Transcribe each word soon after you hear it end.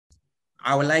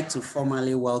I would like to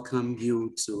formally welcome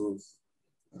you to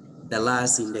the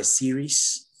last in the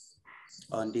series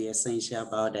on the Essential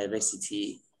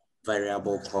Biodiversity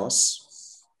Variable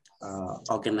course,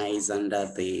 organized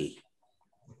under the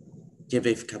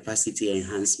EBV Capacity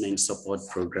Enhancement Support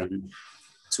Program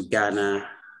to Ghana,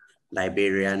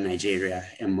 Liberia, Nigeria,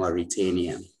 and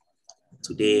Mauritania.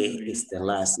 Today is the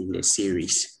last in the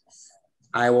series.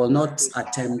 I will not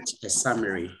attempt a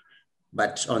summary,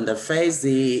 but on the first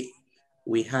day,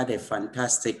 we had a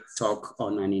fantastic talk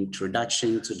on an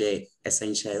introduction to the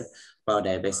essential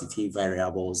biodiversity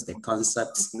variables, the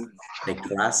concepts, the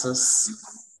classes,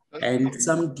 and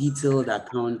some detailed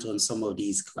account on some of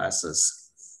these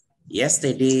classes.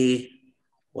 Yesterday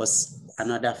was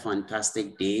another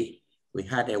fantastic day. We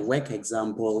had a work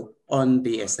example on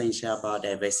the essential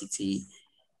biodiversity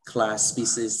class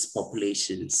species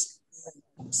populations,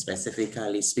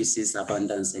 specifically species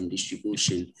abundance and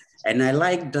distribution. And I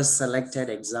like this selected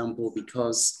example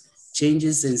because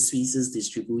changes in species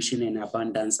distribution and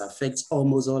abundance affect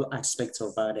almost all aspects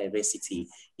of biodiversity,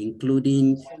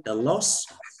 including the loss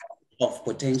of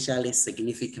potentially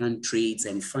significant traits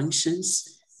and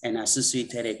functions and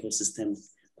associated ecosystem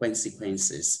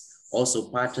consequences. Also,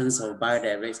 patterns of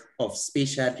biodiversity, of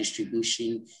spatial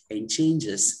distribution and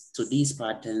changes to these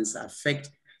patterns affect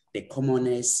the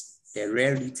commonness, the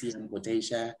rarity and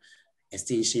potential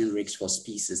extinction risks for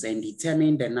species, and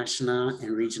determine the national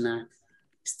and regional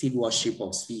stewardship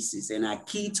of species, and are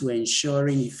key to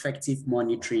ensuring effective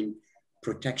monitoring,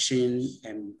 protection,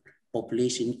 and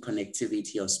population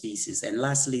connectivity of species. And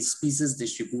lastly, species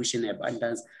distribution and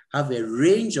abundance have a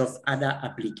range of other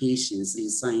applications in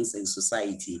science and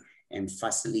society and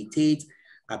facilitate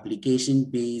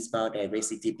application-based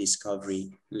biodiversity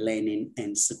discovery, learning,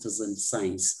 and citizen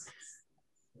science.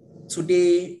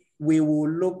 Today, we will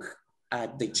look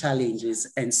at the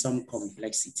challenges and some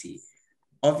complexity.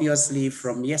 Obviously,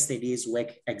 from yesterday's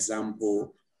work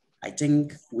example, I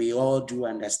think we all do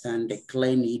understand the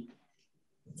clear need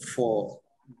for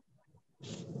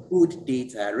good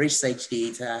data, research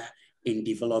data in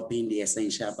developing the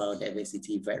essential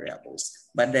biodiversity variables.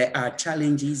 But there are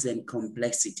challenges and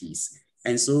complexities.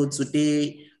 And so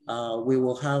today, we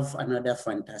will have another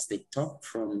fantastic talk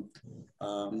from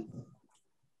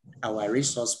our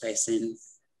resource person,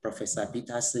 Professor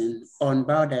Peterson, on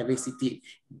biodiversity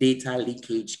data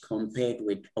leakage compared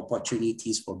with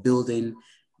opportunities for building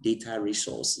data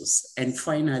resources. And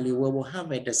finally, we will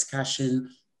have a discussion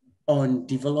on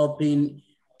developing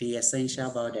the essential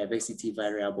biodiversity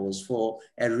variables for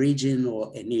a region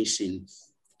or a nation.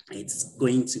 It's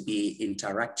going to be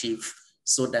interactive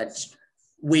so that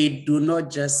we do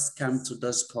not just come to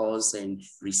this course and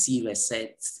receive a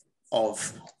set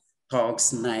of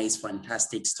talks, nice,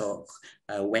 fantastic talk,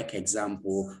 work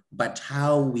example, but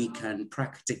how we can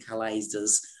practicalize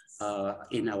this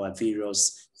in our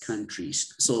various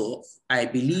countries. So I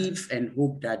believe and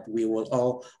hope that we will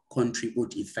all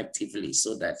contribute effectively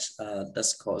so that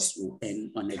this course will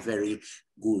end on a very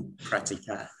good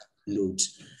practical note.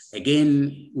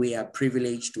 Again, we are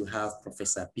privileged to have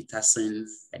Professor Peterson,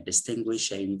 a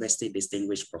university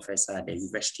distinguished professor at the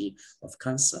University of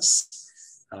Kansas.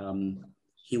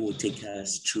 He will take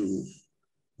us through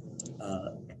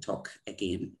a talk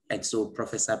again. And so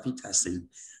Professor Peterson,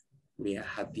 we are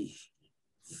happy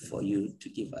for you to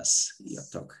give us your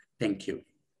talk. Thank you.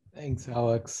 Thanks,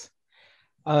 Alex.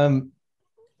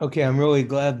 Okay, I'm really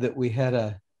glad that we had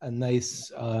a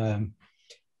nice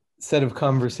set of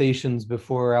conversations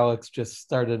before Alex just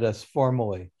started us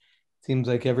formally. Seems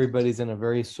like everybody's in a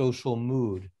very social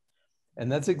mood. And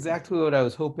that's exactly what I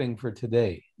was hoping for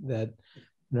today, that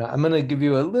I'm going to give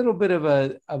you a little bit of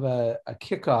a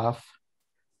kickoff,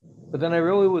 but then I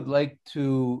really would like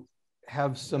to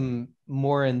have some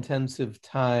more intensive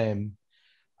time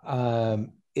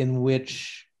in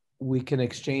which we can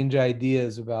exchange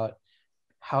ideas about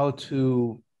how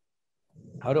to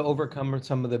overcome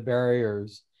some of the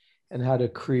barriers and how to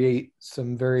create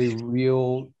some very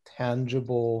real,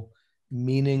 tangible,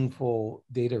 meaningful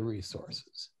data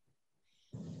resources.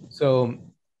 So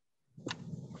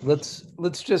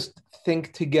let's just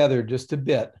think together just a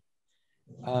bit.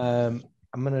 I'm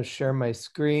going to share my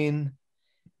screen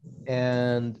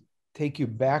and take you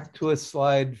back to a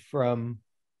slide from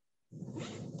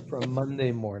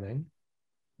Monday morning.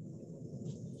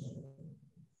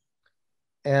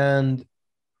 And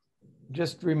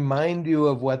just remind you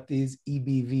of what these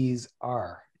EBVs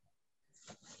are.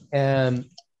 And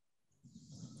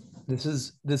this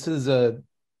is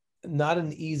not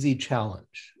an easy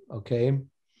challenge, okay?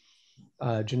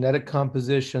 Genetic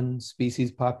composition,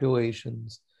 species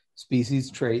populations, species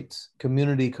traits,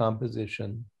 community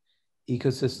composition,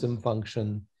 ecosystem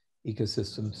function,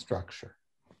 ecosystem structure.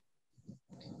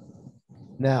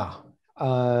 Now,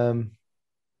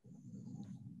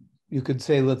 you could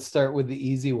say, let's start with the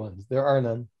easy ones. There are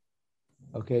none.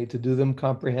 Okay, to do them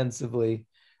comprehensively,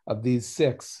 of these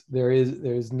 6,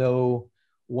 there's no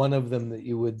one of them that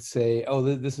you would say, oh,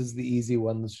 this is the easy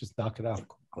one, let's just knock it off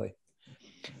quickly.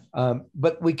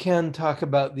 But we can talk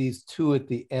about these 2 at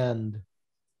the end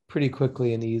pretty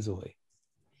quickly and easily.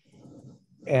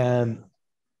 And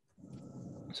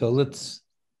so let's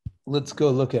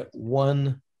go look at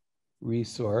one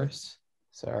resource.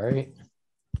 Sorry.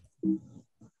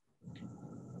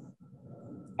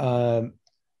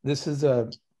 This is a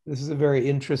very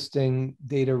interesting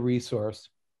data resource.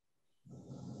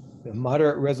 The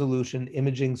moderate resolution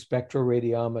imaging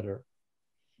spectroradiometer,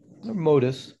 or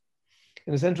MODIS.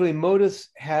 And essentially MODIS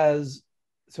has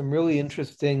some really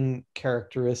interesting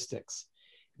characteristics.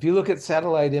 If you look at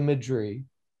satellite imagery,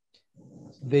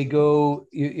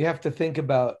 you have to think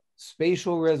about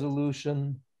spatial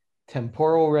resolution,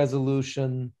 temporal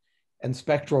resolution, and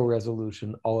spectral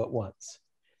resolution all at once.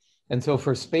 And so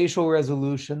for spatial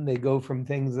resolution, they go from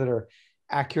things that are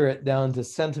accurate down to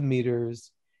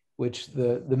centimeters, which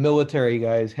the military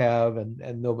guys have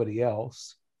and nobody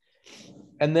else.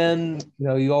 And then,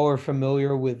 you all are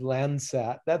familiar with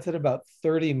Landsat. That's at about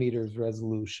 30 meters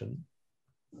resolution.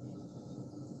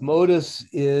 MODIS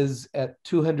is at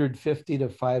 250 to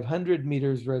 500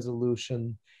 meters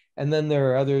resolution. And then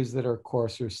there are others that are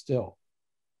coarser still.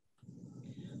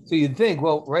 So you'd think,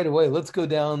 well, right away, let's go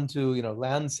down to,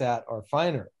 Landsat or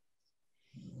finer.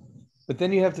 But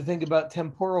then you have to think about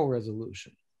temporal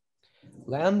resolution.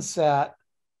 Landsat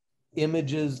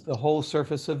images the whole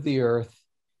surface of the Earth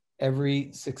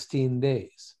every 16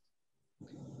 days.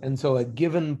 And so a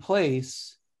given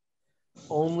place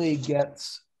only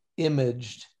gets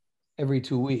imaged every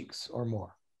 2 weeks or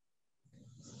more.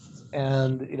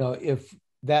 And, if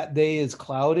that day is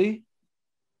cloudy,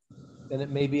 then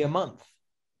it may be a month.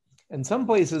 And some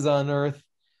places on Earth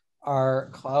are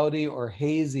cloudy or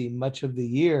hazy much of the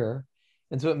year.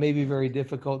 And so it may be very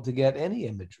difficult to get any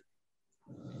imagery.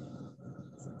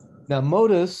 Now,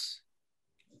 MODIS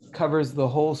covers the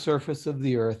whole surface of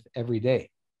the Earth every day.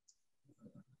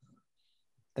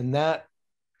 And that,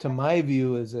 to my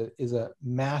view, is a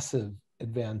massive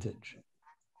advantage.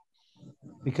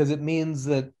 Because it means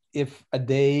that if a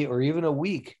day or even a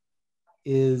week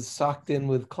is socked in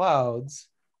with clouds,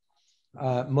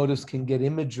 MODIS can get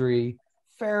imagery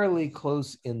fairly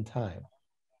close in time.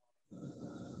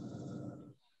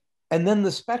 And then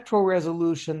the spectral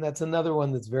resolution, that's another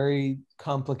one that's very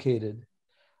complicated.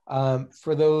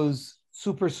 For those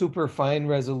super fine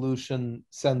resolution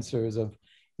sensors of,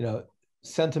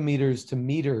 centimeters to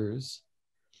meters,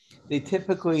 they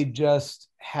typically just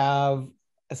have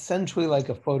essentially like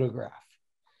a photograph.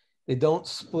 They don't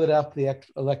split up the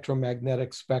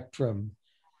electromagnetic spectrum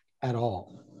at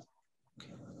all.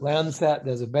 Landsat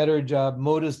does a better job.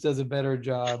 MODIS does a better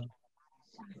job.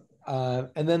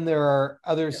 And then there are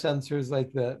other sensors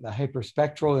like the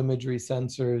hyperspectral imagery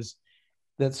sensors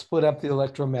that split up the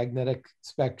electromagnetic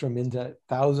spectrum into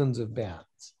thousands of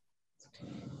bands.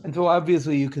 And so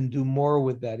obviously you can do more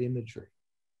with that imagery.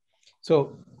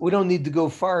 So we don't need to go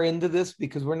far into this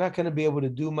because we're not going to be able to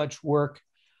do much work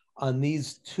on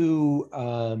these 2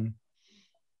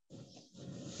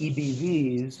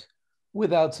 EBVs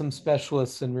without some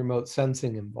specialists in remote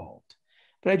sensing involved.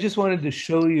 But I just wanted to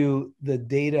show you the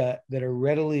data that are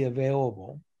readily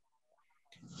available.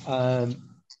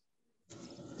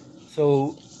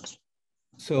 So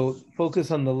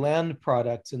focus on the land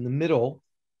products in the middle,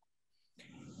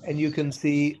 and you can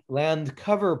see land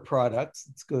cover products.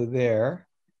 Let's go there.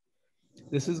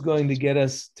 This is going to get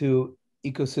us to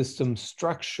ecosystem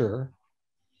structure,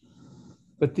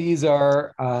 but these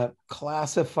are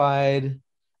classified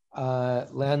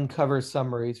land cover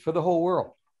summaries for the whole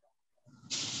world.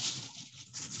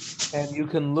 And you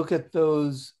can look at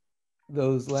those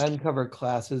land cover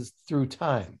classes through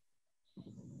time.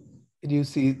 And you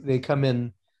see they come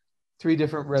in 3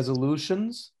 different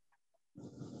resolutions,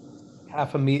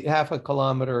 half a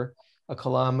kilometer, a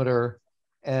kilometer,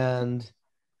 and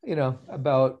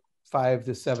about 5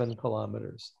 to 7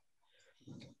 kilometers.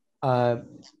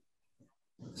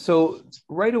 So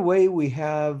right away we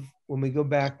have, when we go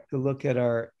back to look at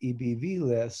our EBV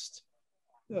list,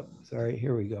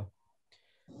 here we go.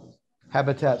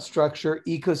 Habitat structure,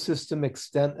 ecosystem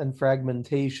extent and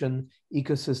fragmentation,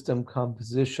 ecosystem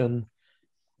composition.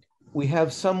 We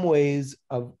have some ways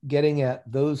of getting at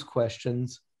those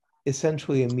questions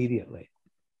essentially immediately.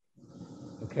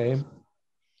 Okay.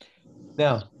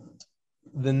 Now,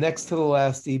 the next to the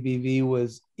last EBV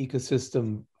was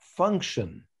ecosystem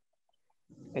function.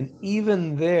 And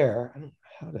even there, I don't know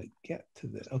how to get to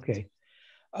this. Okay.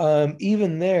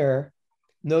 Even there,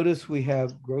 notice we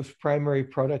have gross primary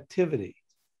productivity.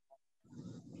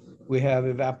 We have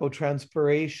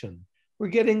evapotranspiration. We're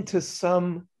getting to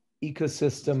some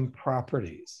ecosystem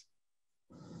properties.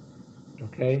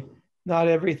 Okay. Not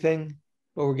everything,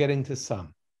 but we're getting to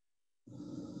some.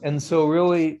 And so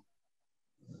really,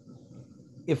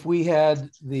 if we had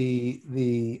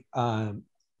the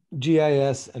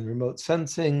GIS and remote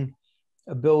sensing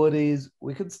abilities,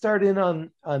 we could start in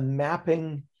on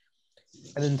mapping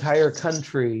an entire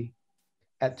country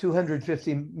at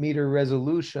 250-meter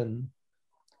resolution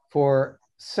for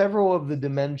several of the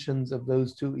dimensions of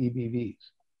those two EBVs.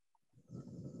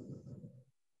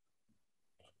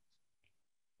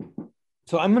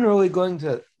 So I'm really going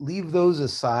to leave those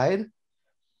aside.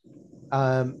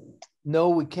 No,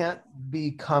 we can't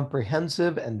be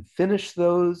comprehensive and finish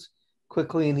those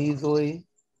quickly and easily.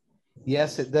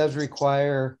 Yes, it does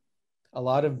require a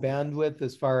lot of bandwidth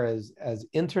as far as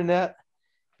internet.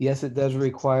 Yes, it does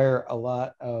require a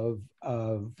lot of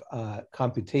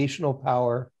computational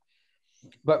power,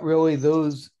 but really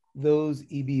those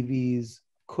EBVs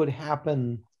could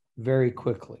happen very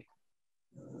quickly.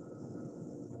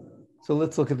 So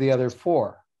let's look at the other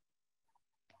four.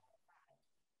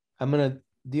 I'm going to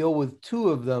deal with two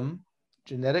of them,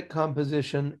 genetic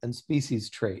composition and species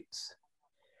traits.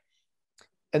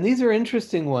 And these are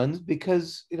interesting ones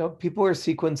because, you know, people are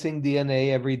sequencing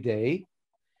DNA every day,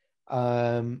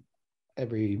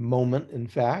 every moment, in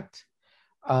fact.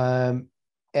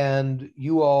 And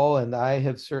you all and I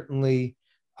have certainly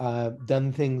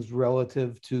done things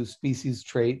relative to species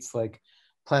traits like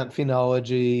plant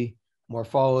phenology,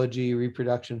 morphology,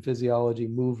 reproduction, physiology,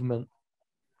 movement.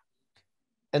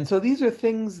 And so these are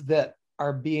things that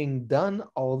are being done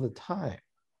all the time.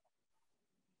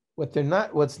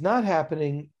 What's not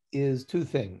happening is two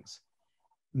things: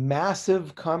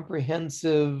 massive,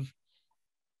 comprehensive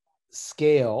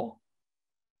scale.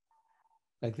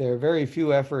 Like there are very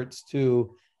few efforts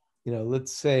to, you know,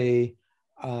 let's say,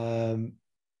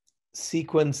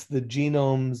 sequence the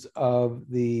genomes of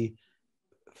the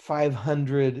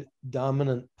 500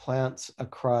 dominant plants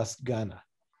across Ghana,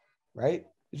 right?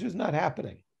 It's just not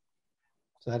happening.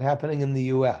 It's not happening in the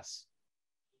US.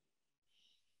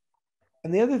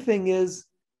 And the other thing is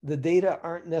the data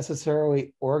aren't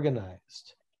necessarily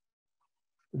organized.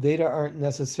 The data aren't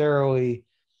necessarily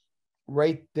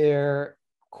right there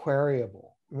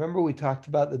queryable. Remember we talked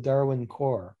about the Darwin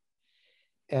core.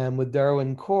 And with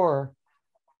Darwin core,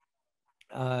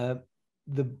 the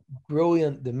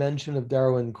brilliant dimension of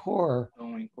Darwin core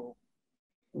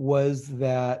was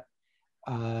that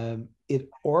it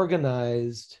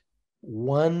organized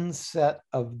one set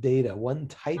of data, one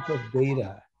type of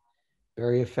data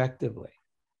very effectively.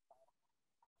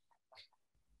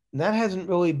 And that hasn't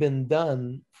really been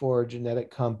done for genetic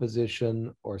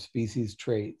composition or species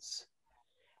traits.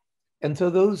 And so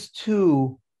those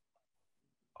two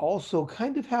also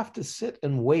kind of have to sit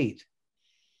and wait.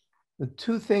 The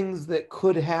two things that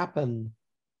could happen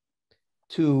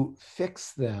to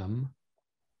fix them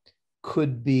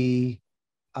could be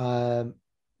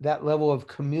that level of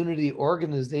community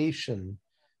organization,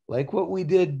 like what we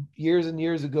did years and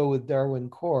years ago with Darwin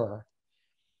core.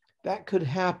 That could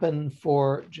happen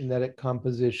for genetic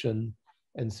composition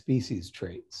and species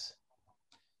traits.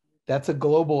 That's a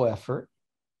global effort.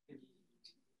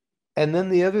 And then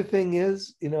the other thing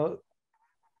is, you know,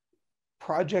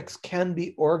 projects can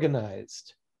be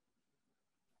organized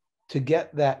to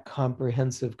get that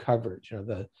comprehensive coverage, you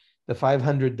know, the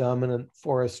 500 dominant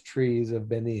forest trees of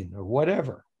Benin or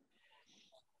whatever,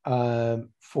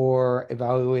 for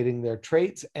evaluating their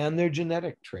traits and their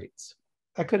genetic traits.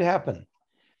 That could happen.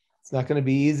 It's not going to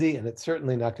be easy, and it's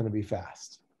certainly not going to be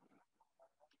fast.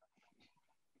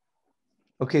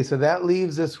 Okay, so that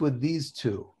leaves us with these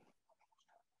two: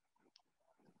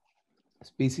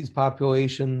 species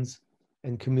populations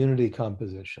and community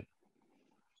composition.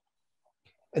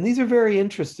 And these are very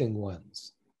interesting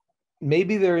ones.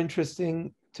 Maybe they're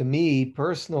interesting to me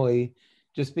personally,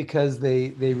 just because they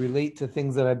relate to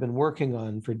things that I've been working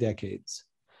on for decades.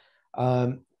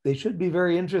 They should be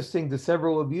very interesting to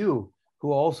several of you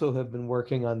who also have been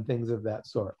working on things of that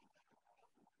sort.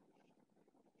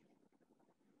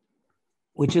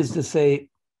 Which is to say,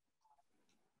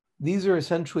 these are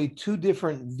essentially two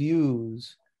different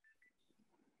views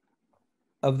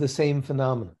of the same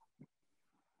phenomenon.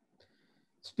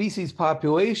 Species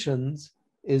populations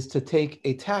is to take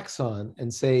a taxon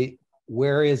and say,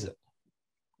 where is it?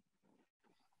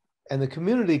 And the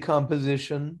community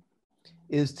composition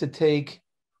is to take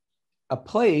a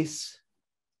place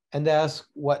and ask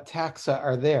what taxa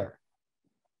are there.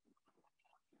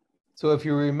 So if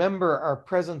you remember our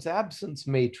presence absence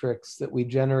matrix that we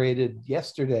generated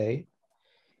yesterday,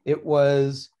 it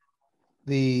was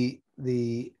the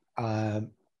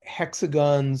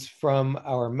hexagons from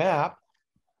our map,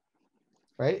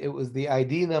 right? It was the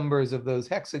ID numbers of those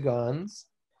hexagons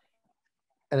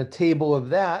and a table of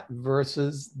that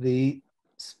versus the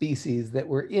species that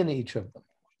were in each of them.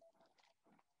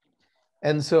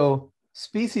 And so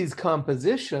species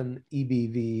composition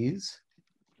EBVs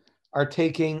are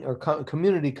taking, or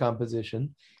community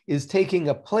composition is taking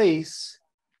a place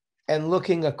and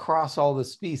looking across all the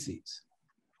species.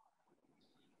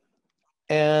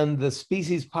 And the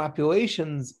species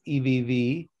populations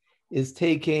EBV is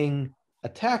taking a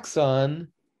taxon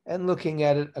and looking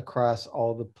at it across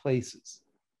all the places.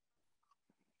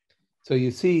 So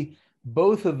you see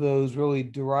both of those really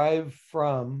derive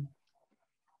from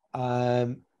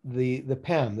the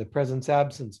PAM, the presence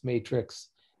absence matrix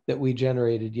that we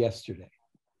generated yesterday.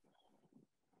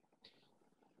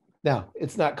 Now,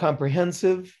 it's not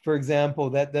comprehensive. For example,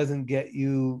 that doesn't get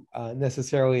you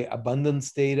necessarily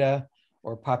abundance data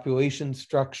or population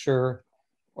structure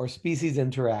or species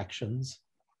interactions,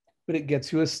 but it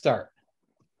gets you a start.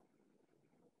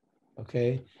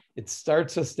 Okay, it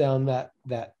starts us down that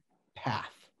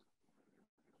path.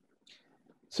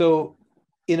 So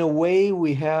in a way,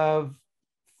 we have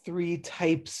three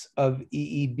types of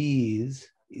EBVs.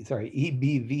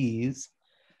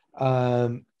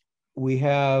 We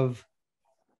have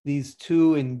these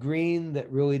two in green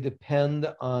that really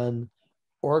depend on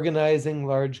organizing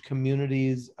large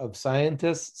communities of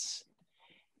scientists,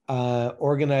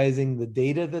 organizing the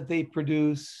data that they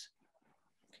produce,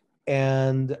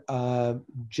 and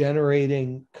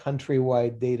generating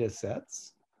countrywide data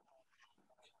sets.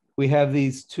 We have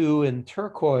these two in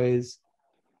turquoise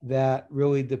that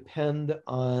really depend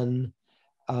on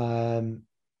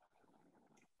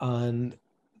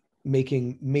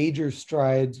making major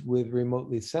strides with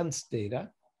remotely sensed data.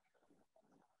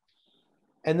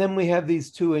 And then we have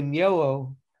these two in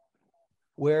yellow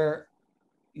where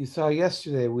you saw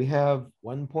yesterday, we have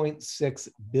 1.6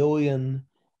 billion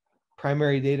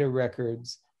primary data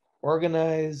records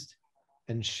organized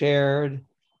and shared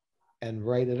and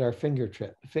right at our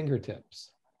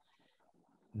fingertips.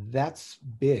 That's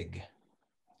big.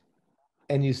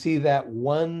 And you see that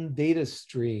one data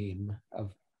stream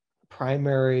of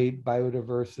primary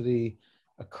biodiversity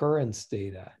occurrence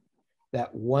data,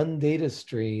 that one data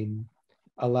stream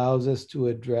allows us to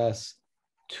address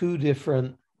two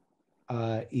different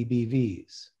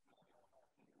EBVs.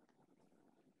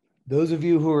 Those of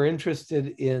you who are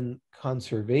interested in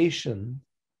conservation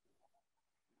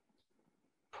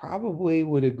probably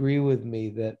would agree with me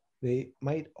that they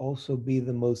might also be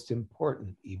the most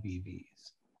important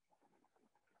EBVs,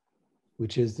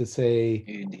 which is to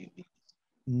say,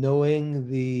 knowing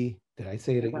the, did I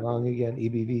say it wrong again,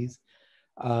 EBVs?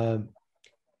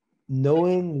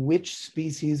 Knowing which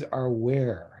species are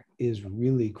where is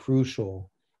really crucial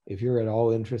if you're at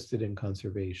all interested in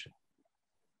conservation.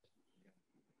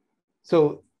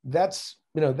 So that's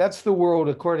the world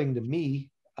according to me.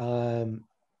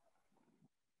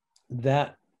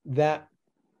 That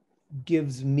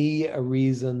gives me a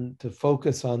reason to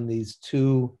focus on these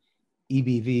two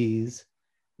EBVs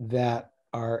that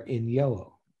are in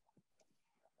yellow,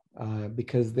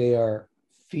 because they are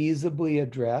feasibly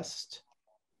addressed.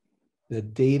 The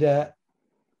data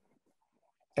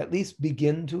at least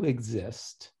begin to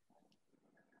exist.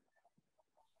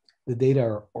 The data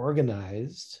are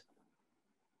organized.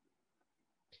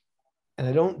 And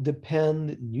I don't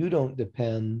depend, you don't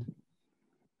depend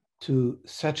to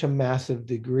such a massive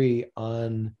degree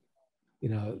on,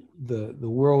 the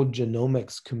world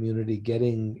genomics community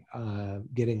getting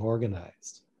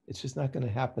organized. It's just not going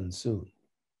to happen soon.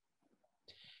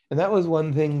 And that was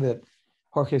one thing that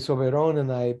Jorge Soberon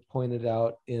and I pointed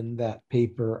out in that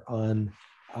paper on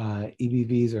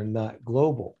EBVs are not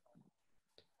global.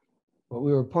 What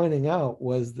we were pointing out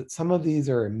was that some of these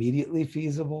are immediately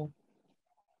feasible,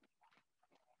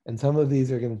 and some of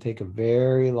these are going to take a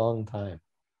very long time.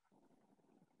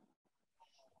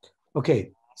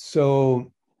 Okay,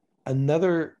 so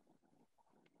any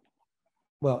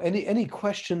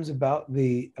questions about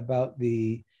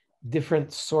the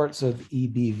different sorts of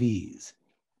EBVs?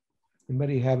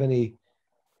 Anybody have any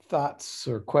thoughts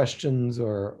or questions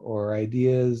or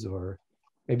ideas, or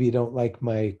maybe you don't like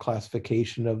my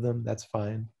classification of them? That's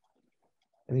fine.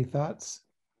 Any thoughts?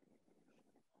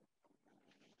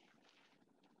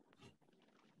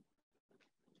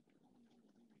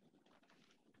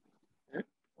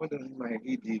 What are my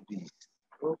EDVs?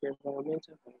 Okay,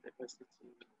 environmental biodiversity.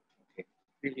 Okay.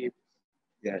 Philip,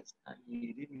 yes, and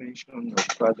he did mention of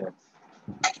fact that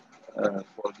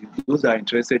those that are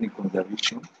interested in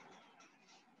conservation,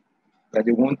 that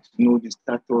they want to know the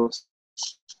status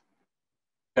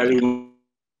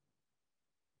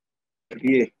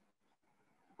here.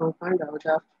 I'll find out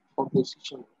that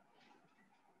composition.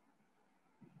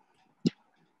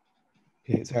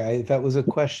 Okay, sorry, if that was a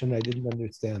question, I didn't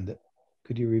understand it.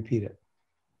 Could you repeat it?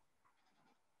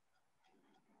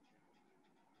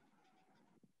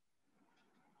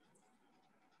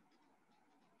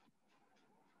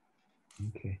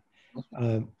 Okay.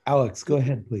 Alex, go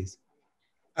ahead, please.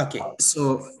 Okay,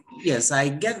 so yes, I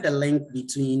get the link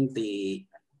between the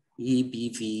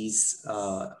EBVs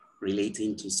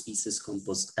relating to species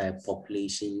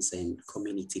populations and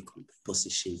community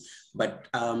composition. But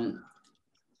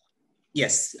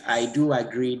yes, I do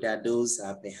agree that those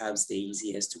are perhaps the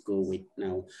easiest to go with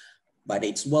now. But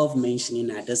it's worth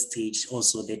mentioning at this stage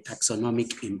also the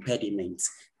taxonomic impediments,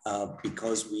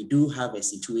 because we do have a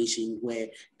situation where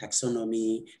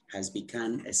taxonomy has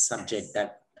become a subject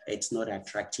that it's not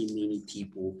attracting many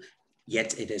people,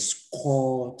 yet it is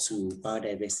core to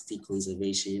biodiversity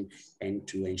conservation and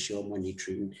to ensure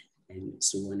monitoring and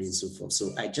so on and so forth. So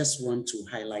I just want to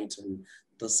highlight on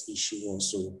this issue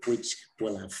also, which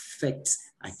will affect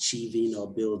achieving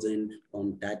or building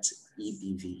on that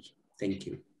EBV. Thank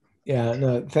you. Yeah,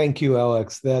 no, thank you,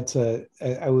 Alex. That's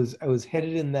I was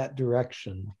headed in that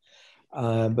direction,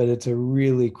 but it's a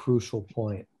really crucial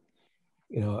point.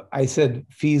 You know, I said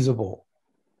feasible.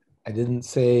 I didn't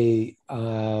say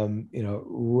you know,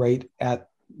 right at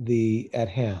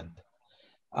hand,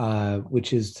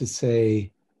 which is to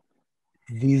say,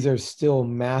 these are still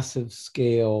massive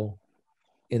scale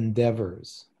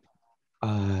endeavors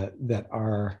that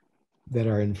are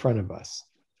in front of us.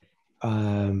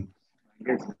 You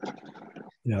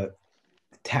know,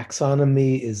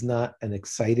 taxonomy is not an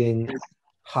exciting,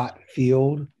 hot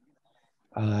field.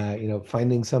 You know,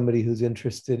 finding somebody who's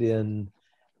interested in,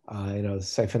 you know,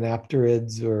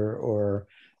 siphonapterids or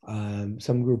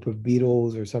some group of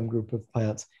beetles or some group of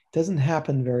plants doesn't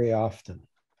happen very often.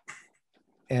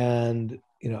 And,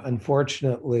 you know,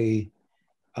 unfortunately,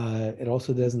 it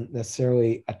also doesn't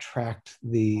necessarily attract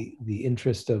the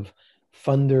interest of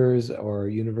funders or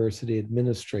university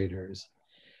administrators.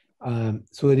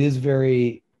 So it is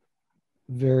very,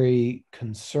 very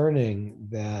concerning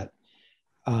that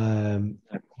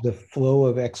the flow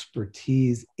of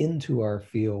expertise into our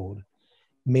field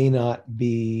may not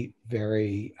be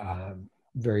very,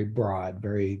 very broad,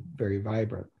 very, very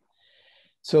vibrant.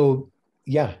 So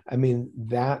yeah, I mean,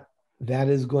 that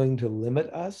is going to limit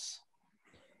us.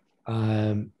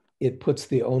 It puts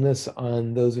the onus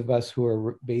on those of us who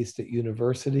are based at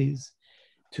universities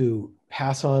to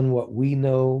pass on what we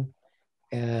know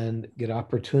and get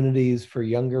opportunities for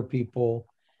younger people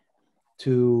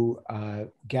to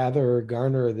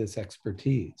garner this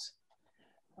expertise.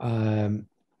 And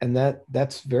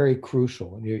that's very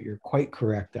crucial. And you're quite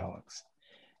correct, Alex.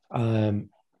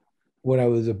 What I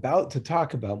was about to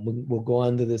talk about, we'll go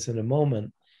on to this in a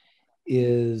moment,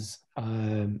 is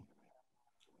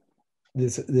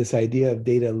this idea of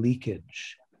data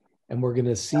leakage. And we're going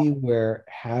to see where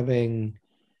having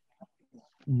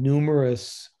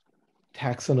numerous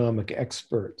taxonomic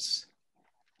experts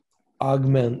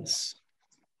augments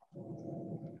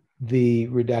the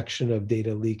reduction of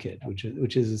data leakage,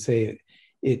 which is to say,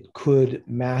 it could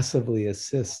massively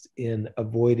assist in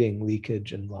avoiding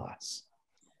leakage and loss.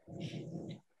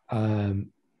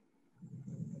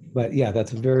 But yeah,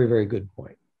 that's a very, very good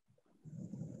point.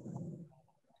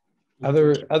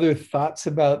 Other thoughts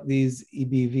about these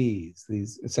EBVs,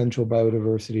 these essential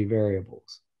biodiversity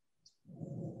variables?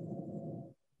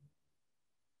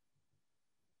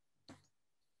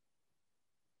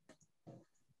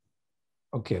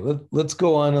 Okay, let's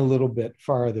go on a little bit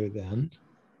farther then.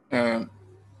 Yep.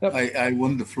 I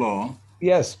want the floor.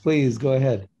 Yes, please, go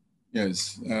ahead.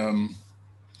 Yes.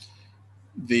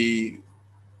 The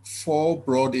four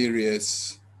broad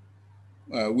areas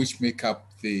which make up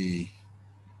the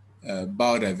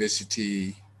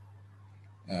biodiversity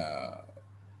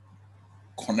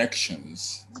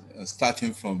connections,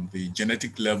 starting from the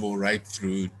genetic level right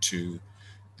through to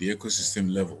the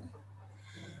ecosystem level.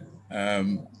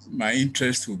 My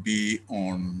interest will be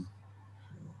on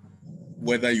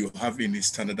whether you have any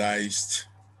standardized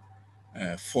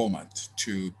format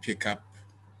to pick up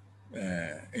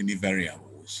any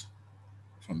variables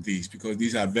from these, because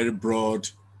these are very broad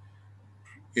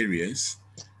areas.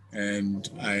 And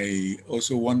I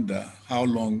also wonder how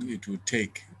long it will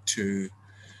take to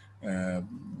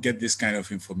get this kind of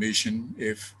information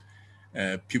if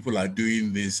people are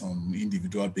doing this on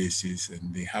individual basis,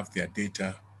 and they have their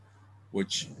data,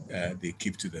 which they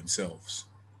keep to themselves.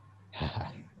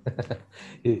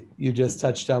 You just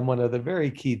touched on one of the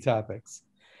very key topics.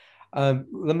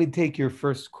 Let me take your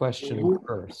first question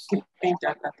first.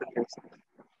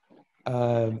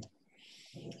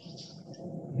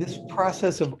 This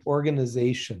process of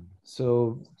organization.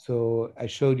 So I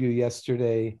showed you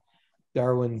yesterday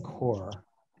Darwin Core.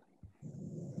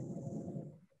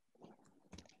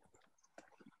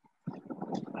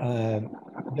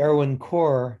 Darwin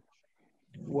Core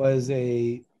was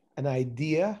an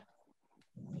idea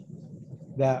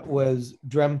that was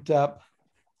dreamt up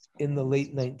in the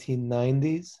late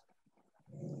 1990s.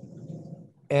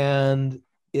 And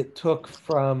it took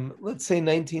from, let's say,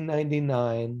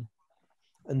 1999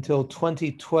 until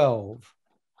 2012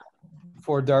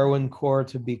 for Darwin Core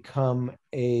to become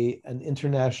an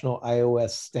international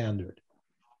iOS standard.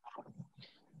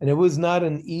 And it was not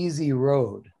an easy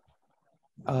road.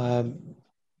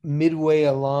 Midway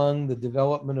along the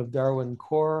development of Darwin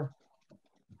Core,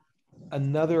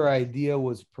 another idea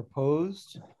was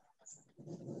proposed.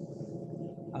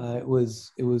 It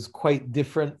was quite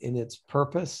different in its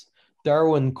purpose.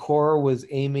 Darwin Core was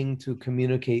aiming to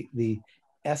communicate the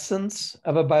essence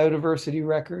of a biodiversity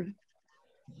record,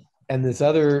 and this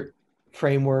other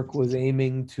framework was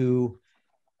aiming to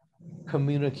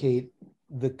communicate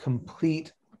the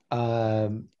complete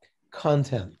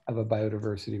content of a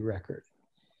biodiversity record.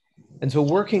 And so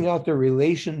working out the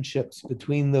relationships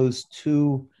between those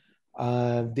two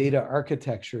data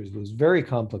architectures was very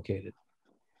complicated.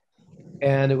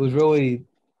 And it was really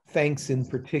thanks in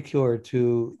particular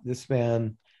to this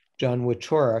man, John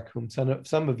Wieczorek, whom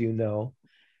some of you know.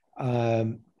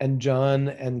 And John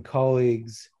and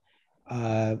colleagues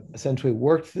essentially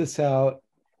worked this out,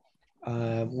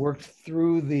 worked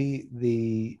through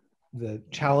the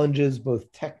challenges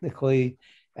both technically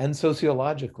and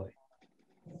sociologically,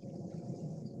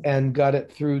 and got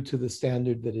it through to the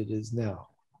standard that it is now.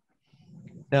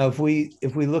 Now, if we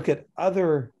look at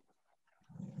other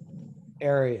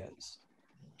areas,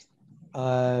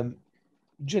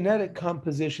 genetic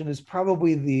composition is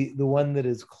probably the one that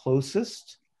is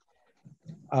closest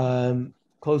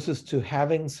to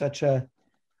having such a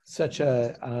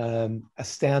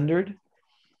standard,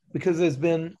 because there's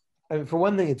been, I mean, for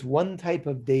one thing, it's one type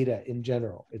of data in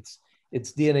general. It's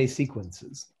DNA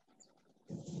sequences.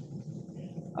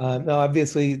 Now,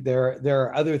 obviously, there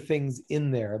are other things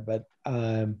in there, but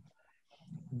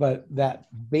that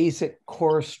basic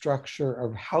core structure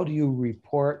of how do you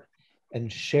report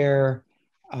and share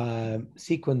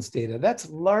sequence data, that's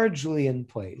largely in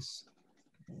place.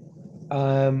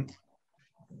 But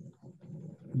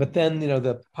then,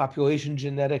 the population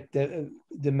genetic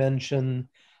dimension,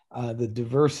 the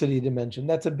diversity dimension,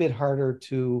 that's a bit harder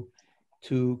to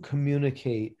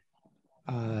communicate.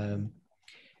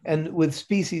 And with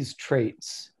species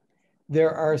traits,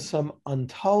 there are some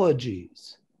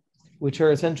ontologies, which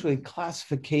are essentially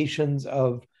classifications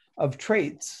of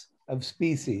traits of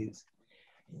species.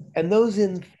 And those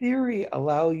in theory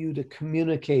allow you to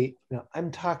communicate,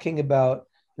 I'm talking about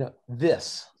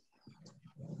this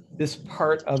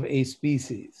part of a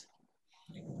species.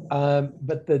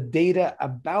 But the data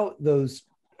about those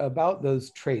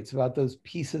traits, about those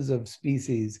pieces of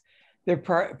species, they're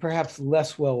perhaps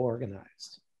less well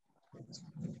organized.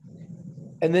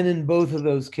 And then in both of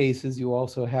those cases, you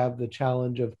also have the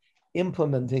challenge of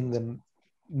implementing them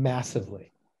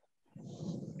massively.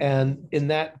 And in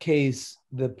that case,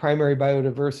 the primary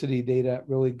biodiversity data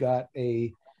really got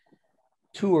a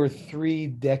 2 or 3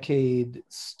 decade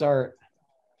start.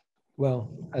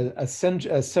 Well, a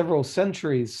several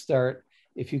centuries start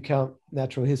if you count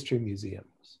natural history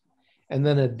museums, and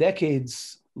then a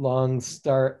decades long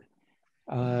start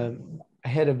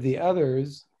ahead of the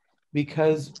others,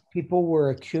 because people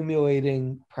were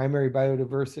accumulating primary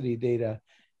biodiversity data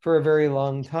for a very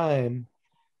long time,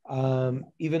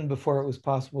 even before it was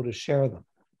possible to share them.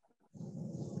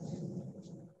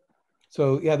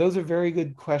 So yeah, those are very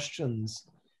good questions.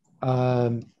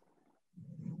 And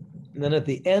then at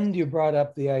the end, you brought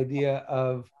up the idea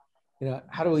of,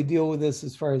 how do we deal with this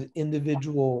as far as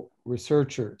individual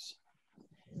researchers?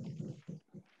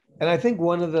 And I think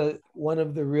one of the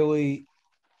really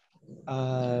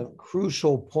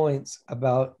crucial points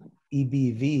about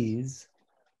EBVs,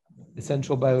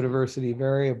 essential biodiversity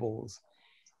variables,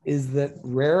 is that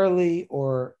rarely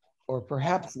or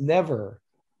perhaps never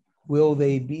will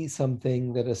they be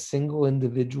something that a single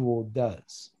individual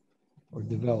does or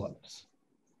develops.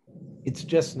 It's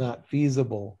just not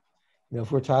feasible.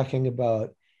 If we're talking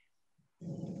about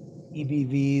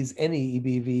EBVs, any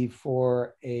EBV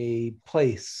for a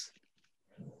place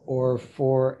or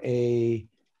for a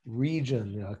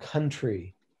region, a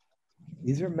country.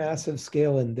 These are massive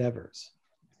scale endeavors.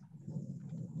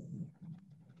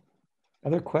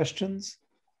 Other questions?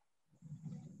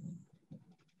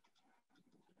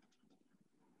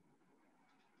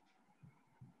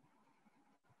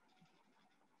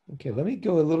 Okay, let me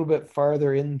go a little bit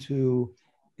farther into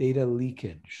data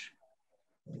leakage.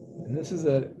 And this is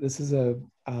a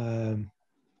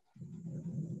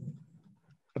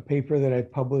paper that I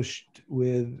published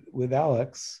with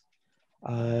Alex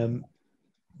and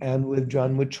with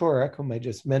John Wieczorek, whom I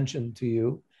just mentioned to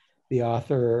you, the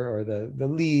author or the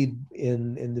lead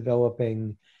in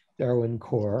developing Darwin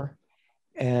Core,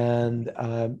 and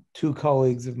two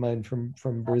colleagues of mine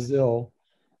from Brazil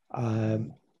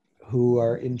who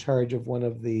are in charge of one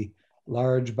of the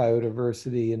large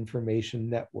biodiversity information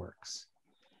networks.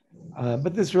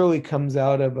 But this really comes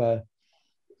out of a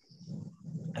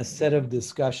set of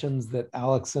discussions that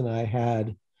Alex and I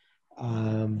had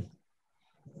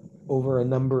over a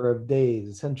number of days.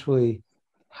 Essentially,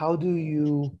 how do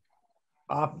you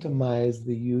optimize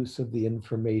the use of the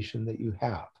information that you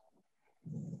have?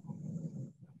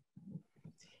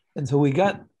 And so we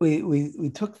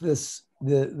took this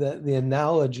the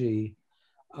analogy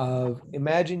of,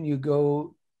 imagine you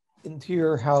go into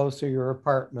your house or your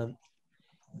apartment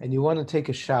and you want to take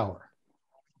a shower,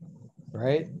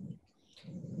 right?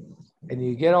 And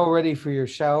you get all ready for your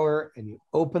shower and you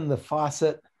open the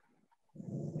faucet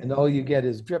and all you get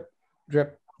is drip,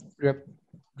 drip, drip,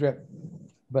 drip,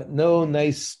 but no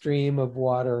nice stream of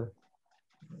water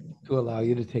to allow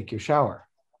you to take your shower.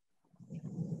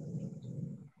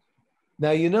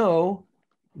 Now, you know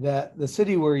that the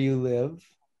city where you live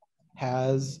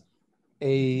has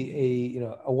a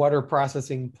water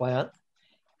processing plant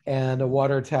and a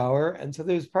water tower. And so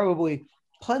there's probably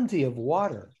plenty of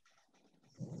water.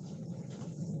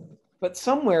 But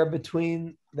somewhere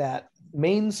between that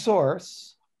main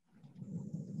source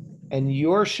and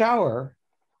your shower,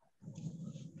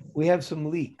 we have some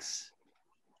leaks.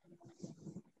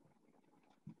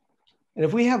 And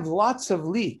if we have lots of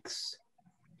leaks,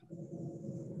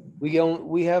 we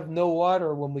have no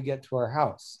water when we get to our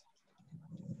house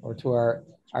or to our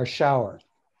shower.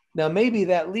 Now, maybe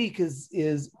that leak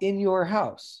is in your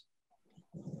house.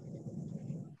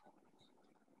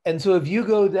 And so if you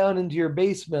go down into your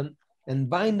basement and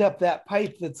bind up that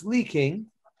pipe that's leaking,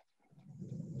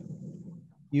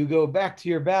 you go back to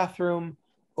your bathroom,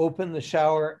 open the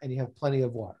shower, and you have plenty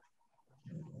of water.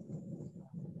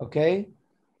 Okay?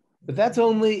 But that's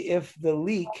only if the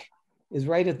leak is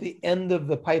right at the end of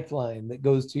the pipeline that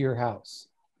goes to your house.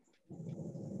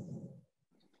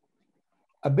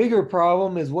 A bigger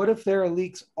problem is, what if there are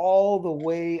leaks all the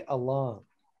way along?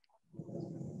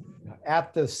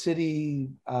 At the city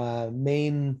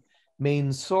main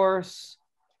source,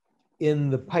 in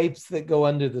the pipes that go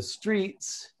under the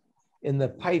streets, in the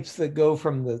pipes that go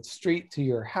from the street to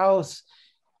your house,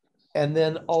 and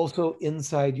then also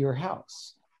inside your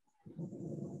house.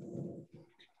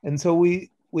 And so we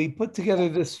put together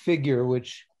this figure,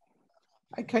 which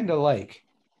I kind of like.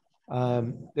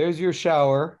 There's your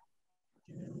shower,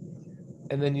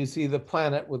 and then you see the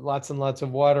planet with lots and lots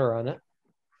of water on it.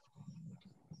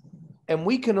 And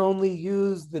we can only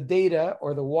use the data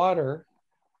or the water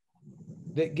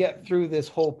that get through this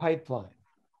whole pipeline.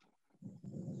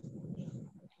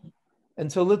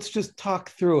 And so let's just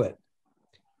talk through it.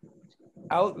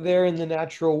 Out there in the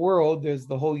natural world, there's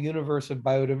the whole universe of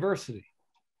biodiversity.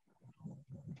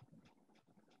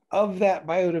 Of that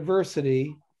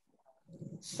biodiversity,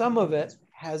 some of it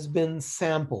has been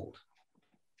sampled,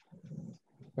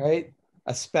 right?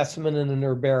 A specimen in an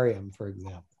herbarium, for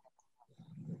example.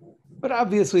 But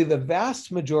obviously, the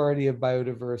vast majority of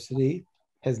biodiversity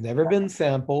has never been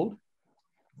sampled,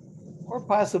 or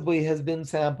possibly has been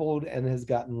sampled and has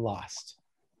gotten lost.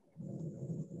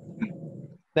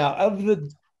 Now,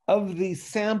 of the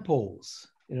samples,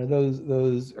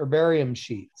 those herbarium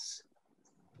sheets,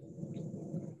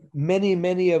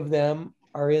 many of them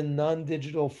are in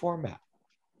non-digital format.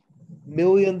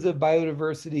 Millions of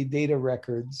biodiversity data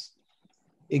records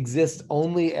exist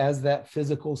only as that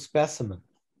physical specimen.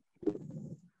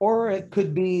 Or it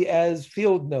could be as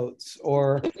field notes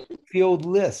or field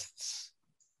lists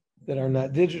that are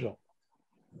not digital.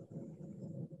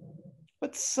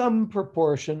 But some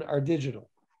proportion are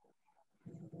digital.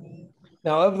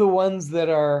 Now, of the ones that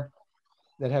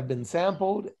have been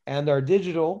sampled and are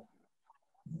digital,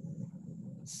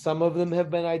 some of them have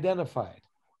been identified.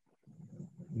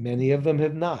 Many of them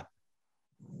have not.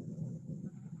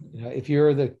 If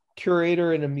you're the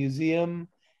curator in a museum,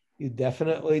 you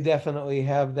definitely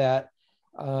have that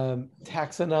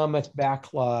taxonomic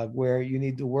backlog where you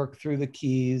need to work through the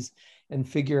keys and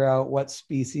figure out what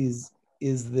species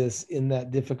is this in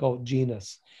that difficult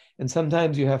genus. And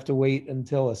sometimes you have to wait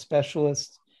until a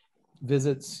specialist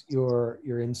visits your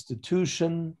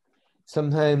institution.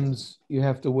 Sometimes you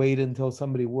have to wait until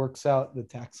somebody works out the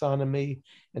taxonomy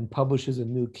and publishes a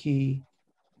new key.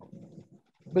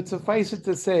 But suffice it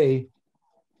to say,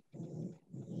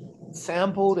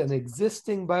 sampled and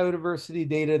existing biodiversity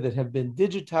data that have been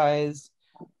digitized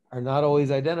are not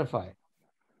always identified.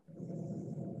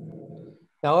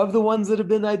 Now, of the ones that have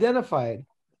been identified,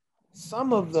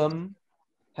 some of them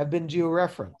have been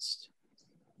georeferenced.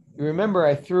 You remember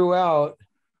I threw out,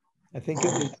 I think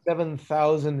it was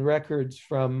 7,000 records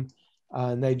from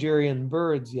Nigerian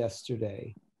birds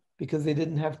yesterday because they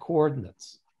didn't have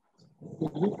coordinates.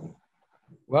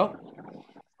 Well,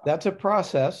 that's a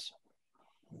process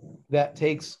that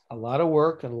takes a lot of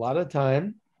work and a lot of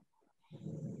time.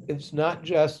 It's not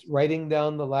just writing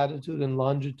down the latitude and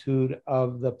longitude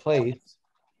of the place,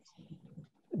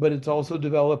 but it's also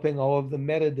developing all of the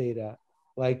metadata,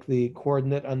 like the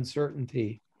coordinate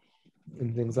uncertainty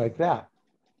and things like that.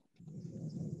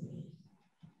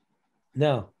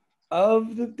 Now,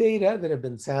 of the data that have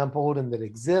been sampled and that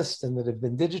exist and that have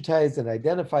been digitized and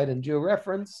identified and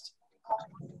georeferenced,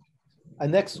 a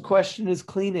next question is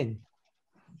cleaning.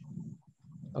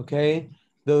 Okay,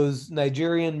 those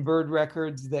Nigerian bird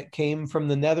records that came from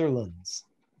the Netherlands.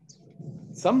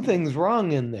 Something's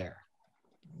wrong in there.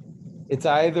 It's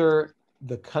either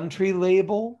the country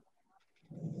label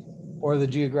or the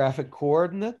geographic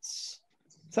coordinates.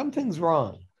 Something's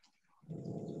wrong.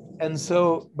 And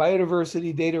so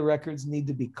biodiversity data records need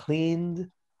to be cleaned.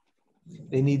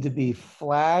 They need to be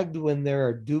flagged when there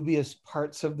are dubious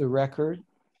parts of the record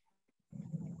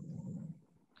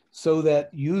so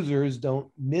that users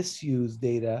don't misuse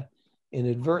data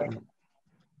inadvertently.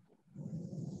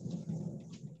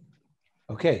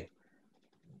 Okay,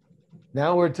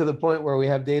 now we're to the point where we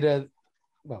have data,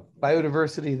 well,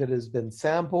 biodiversity that has been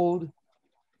sampled.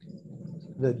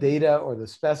 The data or the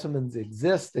specimens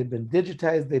exist, they've been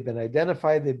digitized, they've been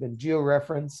identified, they've been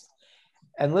georeferenced.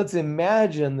 And let's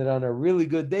imagine that on a really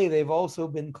good day, they've also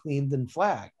been cleaned and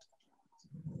flagged.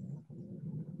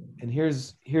 And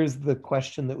here's the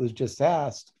question that was just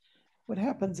asked. What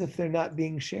happens if they're not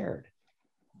being shared?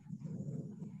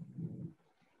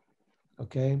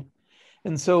 Okay.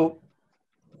 And so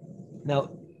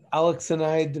now Alex and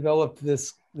I developed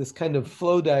this kind of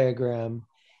flow diagram.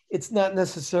 It's not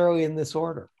necessarily in this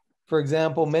order. For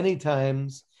example, many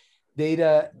times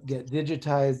data get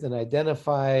digitized and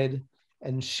identified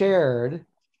and shared,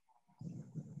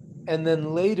 and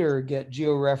then later get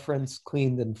georeferenced,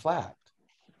 cleaned, and flagged.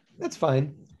 That's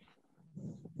fine.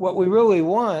 What we really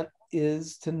want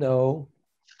is to know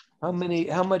how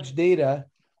much data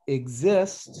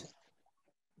exists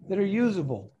that are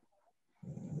usable.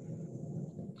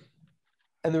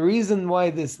 And the reason why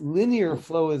this linear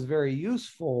flow is very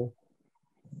useful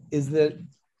is that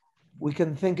we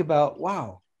can think about,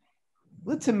 wow,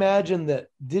 let's imagine that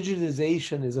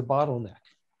digitization is a bottleneck.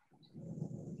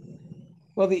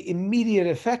 Well, the immediate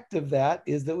effect of that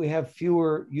is that we have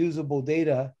fewer usable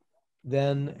data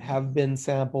than have been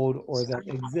sampled or that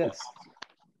exist.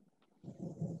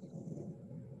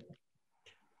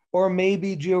 Or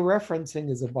maybe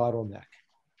georeferencing is a bottleneck.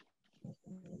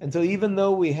 And so even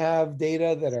though we have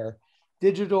data that are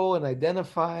digital and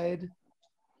identified,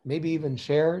 maybe even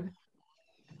shared,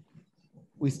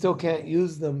 we still can't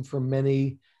use them for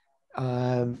many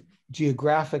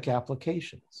geographic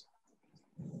applications.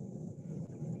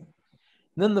 And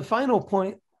then the final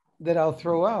point that I'll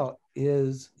throw out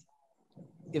is,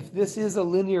 if this is a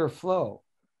linear flow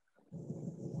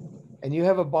and you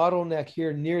have a bottleneck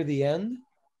here near the end,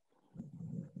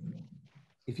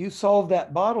 if you solve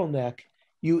that bottleneck,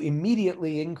 you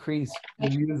immediately increase the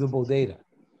usable data.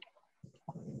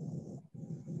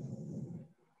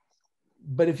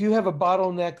 But if you have a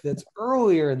bottleneck that's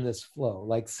earlier in this flow,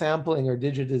 like sampling or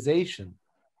digitization,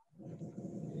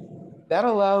 that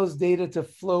allows data to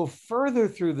flow further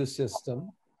through the system.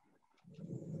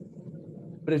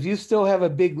 But if you still have a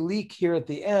big leak here at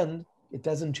the end, it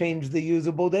doesn't change the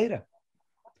usable data.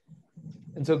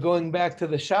 And so going back to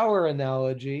the shower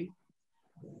analogy,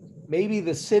 maybe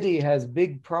the city has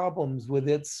big problems with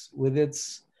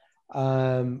its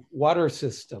water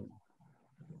system.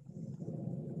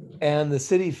 And the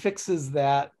city fixes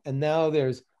that, and now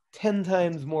there's 10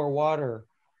 times more water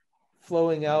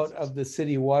flowing out of the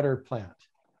city water plant.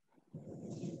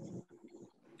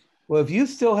 Well, if you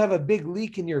still have a big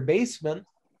leak in your basement,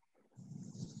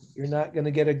 you're not going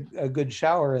to get a good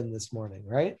shower in this morning,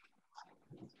 right?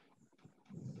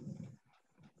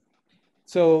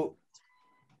 So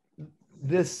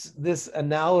this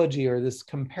analogy or this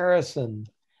comparison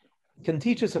can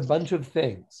teach us a bunch of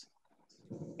things.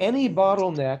 Any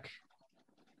bottleneck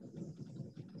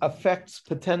affects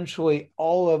potentially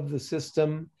all of the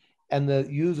system and the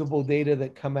usable data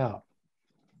that come out.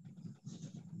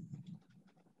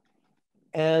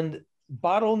 And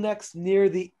bottlenecks near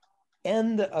the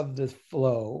end of the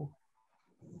flow,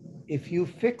 if you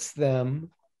fix them,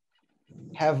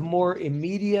 have more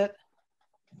immediate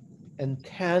and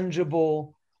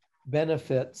tangible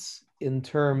benefits in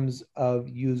terms of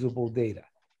usable data.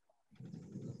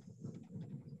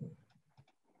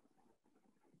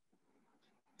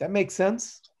 That makes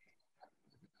sense?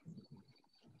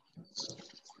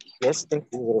 Yes, thank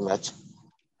you very much.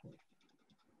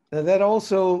 Now that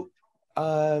also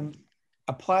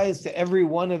applies to every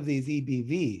one of these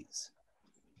EBVs.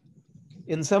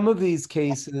 In some of these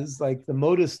cases, like the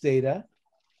MODIS data,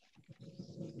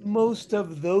 most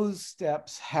of those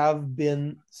steps have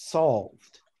been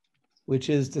solved, which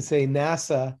is to say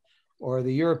NASA or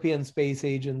the European Space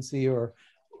Agency or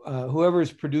whoever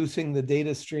is producing the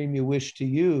data stream you wish to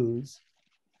use,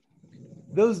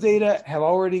 those data have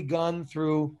already gone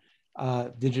through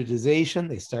digitization.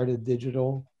 They started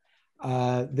digital.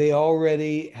 They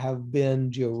already have been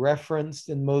georeferenced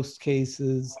in most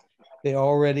cases. They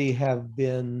already have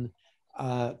been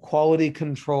quality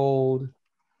controlled.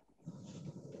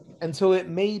 And so it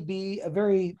may be a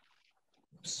very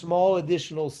small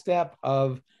additional step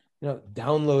of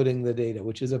downloading the data,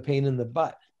 which is a pain in the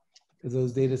butt because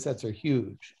those data sets are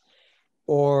huge,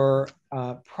 or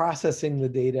processing the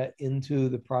data into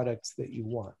the products that you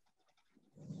want.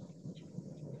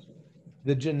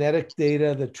 The genetic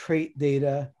data, the trait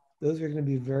data, those are going to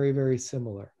be very, very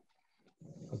similar,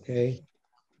 okay?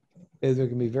 Those are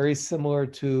going to be very similar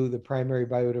to the primary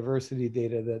biodiversity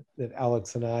data that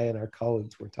Alex and I and our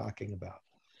colleagues were talking about.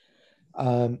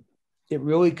 It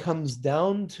really comes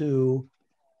down to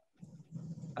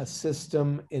a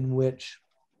system in which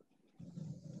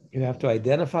you have to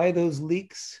identify those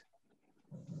leaks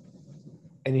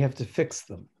and you have to fix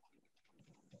them.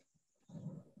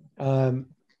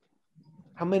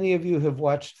 How many of you have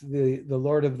watched the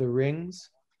Lord of the Rings?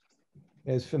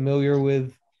 You guys familiar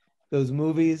with those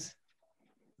movies?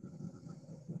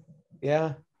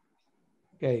 Yeah?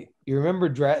 Okay, you remember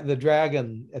the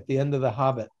dragon at the end of The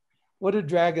Hobbit. What do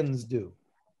dragons do?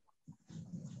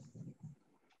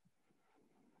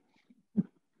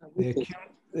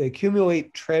 They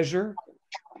accumulate treasure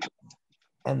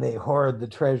and they hoard the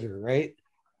treasure, right?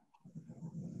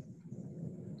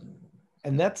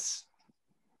 And that's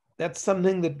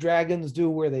something that dragons do,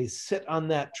 where they sit on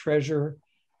that treasure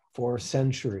for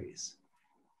centuries.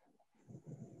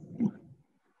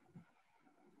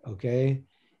 Okay?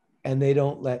 And they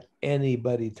don't let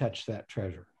anybody touch that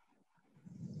treasure.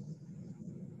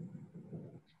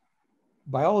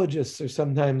 Biologists are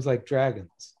sometimes like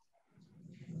dragons.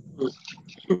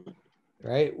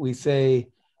 Right? We say,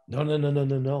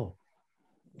 no.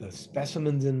 The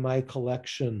specimens in my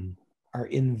collection are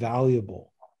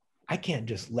invaluable. I can't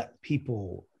just let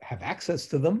people have access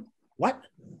to them. What?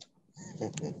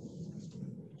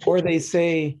 Or they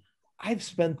say, I've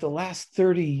spent the last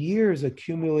 30 years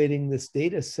accumulating this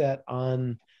data set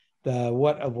on the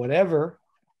whatever.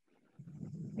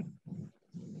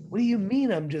 What do you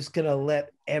mean I'm just going to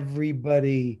let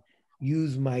everybody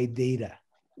use my data?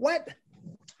 What?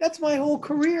 That's my whole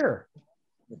career.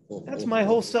 That's my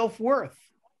whole self-worth.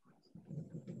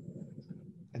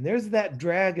 And there's that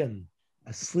dragon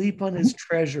asleep on his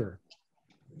treasure.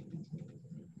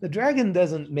 The dragon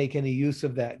doesn't make any use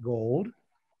of that gold.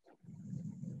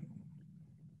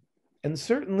 And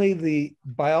certainly the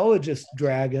biologist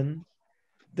dragon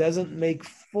doesn't make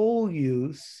full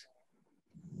use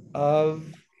of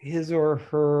his or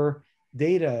her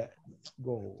data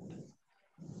gold.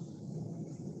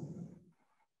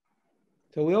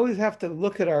 So we always have to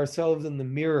look at ourselves in the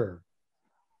mirror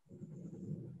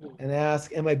and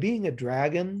ask, am I being a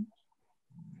dragon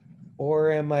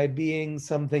or am I being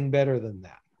something better than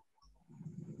that?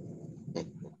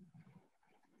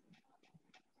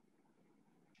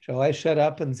 Shall I shut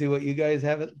up and see what you guys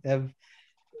have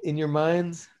in your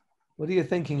minds? What are you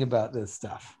thinking about this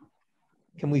stuff?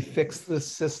 Can we fix this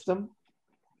system?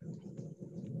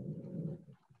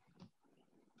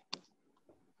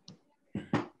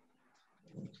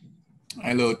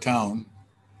 Hello, town.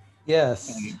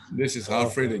 Yes. This is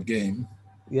Alfred again.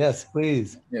 Yes,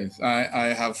 please. Yes,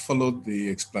 I have followed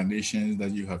the explanations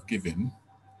that you have given.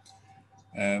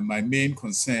 My main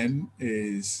concern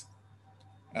is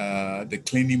the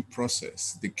cleaning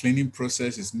process. The cleaning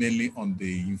process is mainly on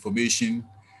the information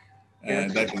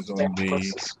and that is on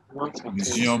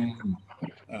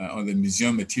the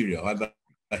museum material, either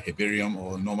herbarium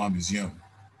or normal museum.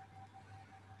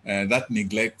 That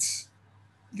neglects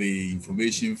the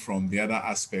information from the other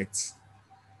aspects,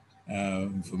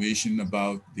 information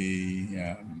about the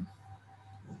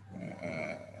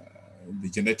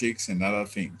genetics and other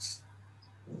things.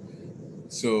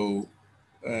 So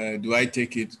do I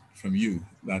take it from you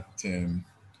that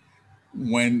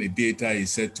when the data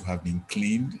is said to have been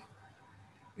cleaned,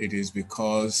 it is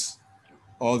because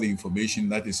all the information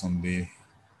that is on the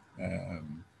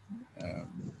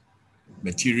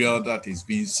material that is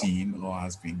being seen or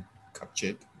has been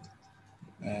captured,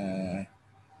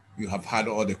 you have had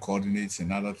all the coordinates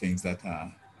and other things that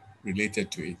are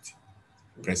related to it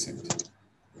present?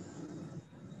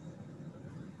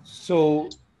 So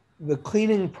the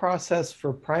cleaning process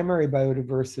for primary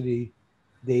biodiversity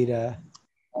data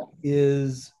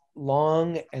is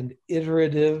long and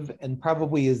iterative and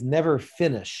probably is never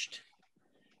finished.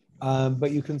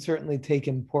 But you can certainly take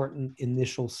important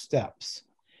initial steps.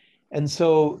 And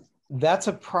so that's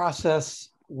a process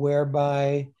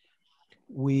whereby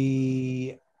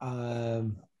we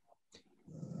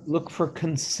look for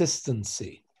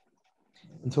consistency.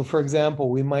 And so, for example,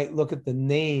 we might look at the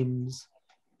names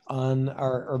on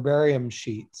our herbarium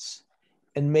sheets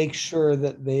and make sure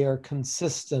that they are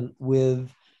consistent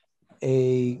with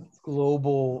a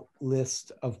global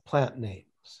list of plant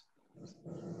names.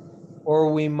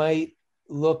 Or we might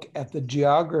look at the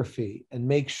geography and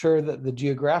make sure that the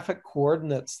geographic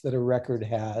coordinates that a record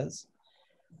has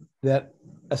that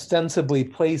ostensibly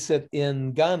place it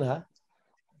in Ghana,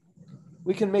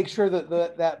 we can make sure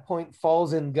that that point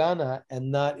falls in Ghana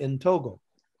and not in Togo.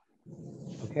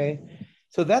 Okay,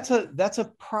 so that's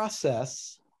a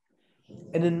process,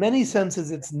 and in many senses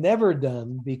it's never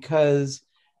done, because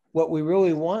what we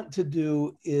really want to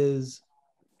do is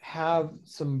have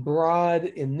some broad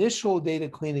initial data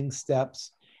cleaning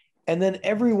steps, and then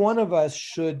every one of us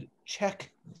should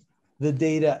check the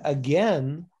data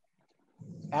again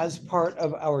as part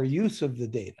of our use of the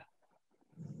data.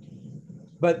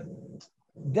 But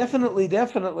definitely,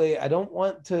 I don't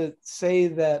want to say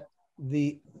that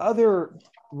the other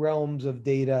realms of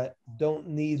data don't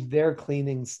need their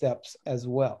cleaning steps as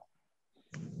well.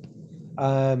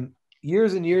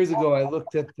 Years and years ago, I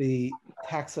looked at the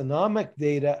taxonomic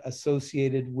data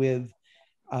associated with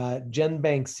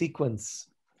GenBank sequence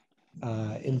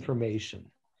information,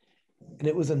 and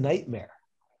it was a nightmare.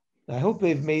 I hope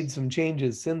they've made some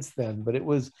changes since then, but it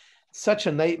was such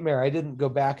a nightmare, I didn't go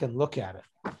back and look at it.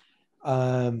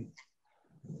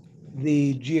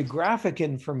 The geographic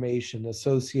information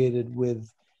associated with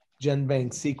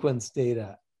GenBank sequence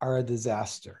data are a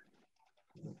disaster.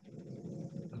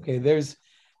 Okay,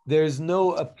 there's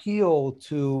no appeal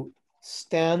to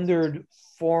standard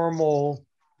formal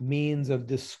means of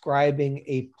describing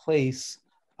a place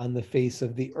on the face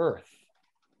of the earth.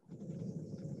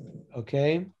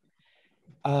 Okay,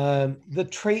 the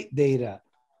trait data,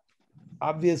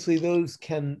 obviously those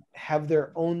can have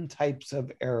their own types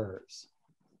of errors.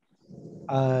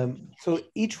 So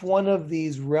each one of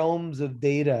these realms of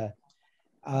data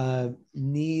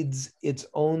needs its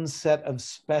own set of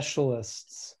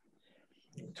specialists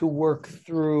to work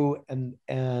through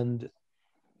and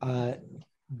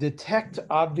detect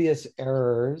obvious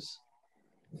errors,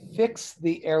 fix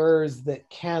the errors that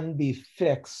can be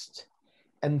fixed,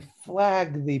 and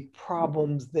flag the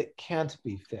problems that can't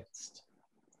be fixed.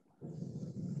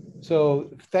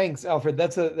 So thanks, Alfred.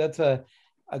 That's a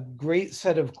great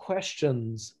set of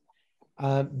questions,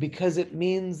 because it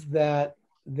means that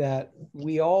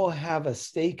we all have a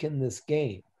stake in this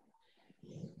game.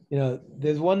 You know,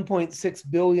 there's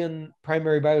 1.6 billion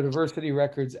primary biodiversity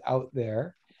records out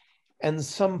there, and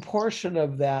some portion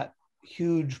of that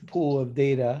huge pool of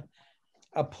data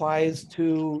applies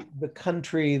to the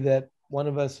country that one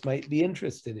of us might be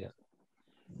interested in.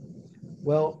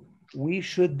 Well, we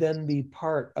should then be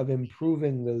part of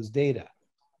improving those data.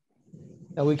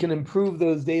 Now, we can improve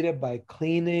those data by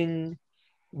cleaning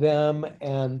them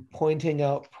and pointing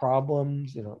out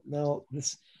problems. You know, no,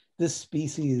 this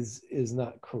species is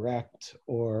not correct,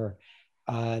 or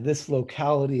this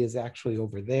locality is actually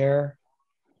over there.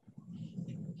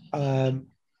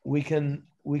 We can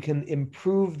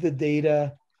improve the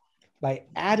data by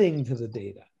adding to the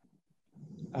data.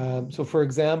 So for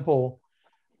example,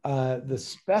 the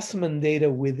specimen data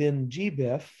within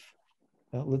GBIF,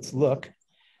 let's look.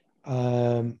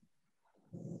 I'll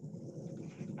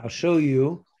show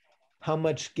you how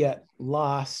much get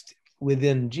lost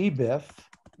within GBIF.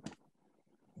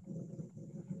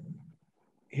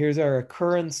 Here's our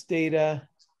occurrence data.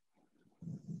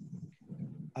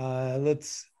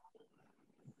 Let's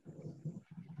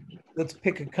let's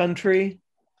pick a country.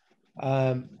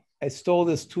 I stole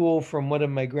this tool from one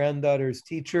of my granddaughter's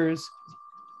teachers.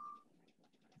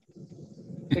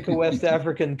 Pick a West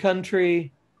African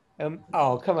country.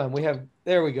 Oh, come on,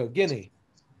 there we go, Guinea.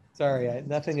 Sorry,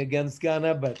 nothing against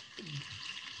Ghana, but.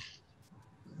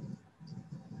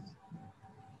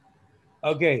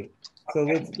 Okay, so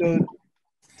let's go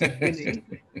to Guinea.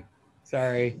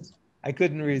 Sorry, I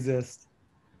couldn't resist.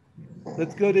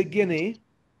 Let's go to Guinea.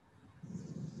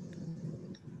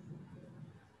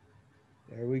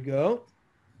 There we go.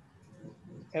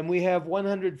 And we have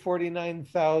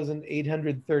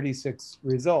 149,836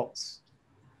 results.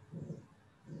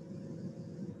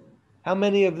 How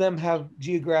many of them have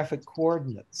geographic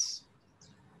coordinates?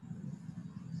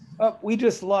 Oh, we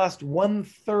just lost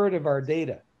 1/3 of our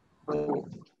data.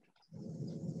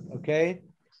 Okay.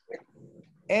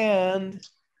 And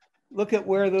look at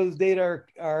where those data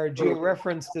are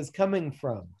georeferenced as coming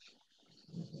from.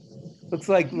 Looks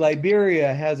like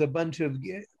Liberia has a bunch of,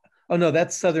 oh no,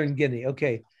 that's Southern Guinea.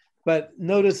 Okay. But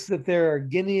notice that there are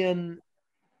Guinean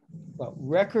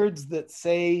records that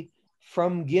say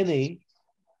from Guinea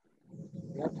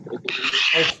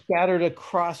are scattered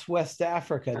across West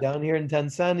Africa, down here in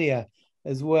Tanzania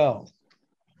as well.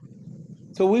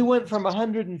 So we went from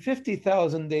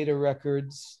 150,000 data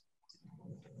records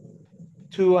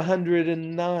to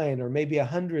 109 or maybe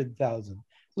 100,000.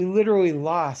 We literally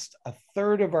lost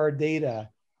 1/3 of our data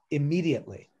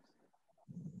immediately.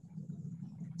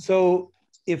 So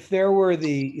if there were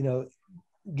the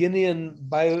Guinean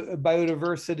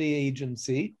Biodiversity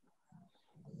Agency,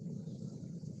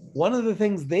 one of the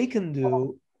things they can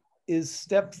do is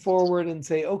step forward and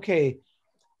say, okay,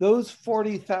 those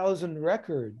 40,000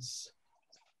 records,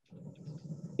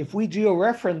 if we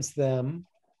georeference them,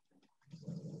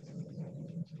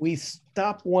 we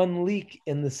stop one leak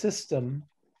in the system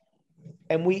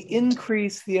and we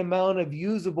increase the amount of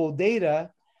usable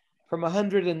data from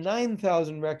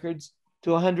 109,000 records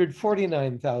to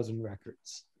 149,000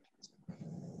 records.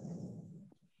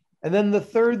 And then the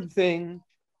third thing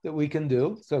that we can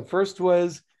do, so first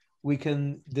was we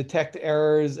can detect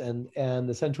errors and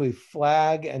essentially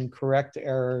flag and correct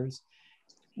errors.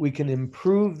 We can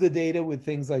improve the data with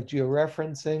things like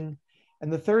georeferencing.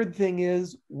 And the third thing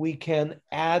is we can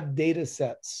add data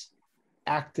sets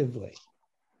actively.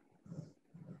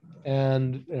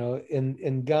 And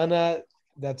in Ghana,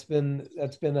 that's been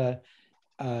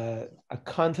a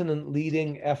continent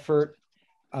leading effort.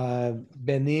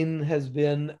 Benin has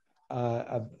been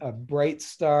a bright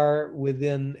star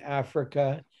within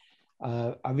Africa.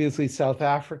 Obviously, South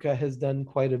Africa has done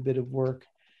quite a bit of work.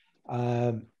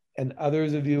 And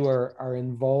others of you are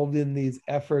involved in these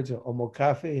efforts.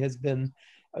 Omokafe has been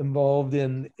involved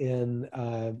in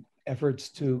efforts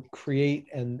to create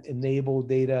and enable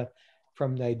data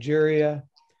from Nigeria.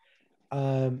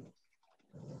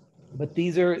 But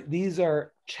these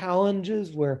are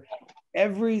challenges where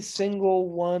every single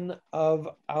one of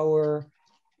our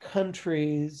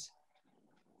countries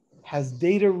has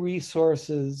data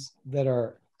resources that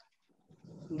are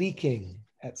leaking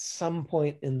at some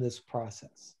point in this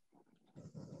process.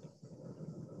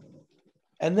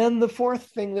 And then the fourth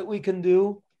thing that we can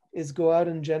do is go out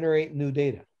and generate new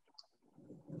data.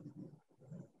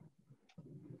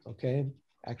 Okay,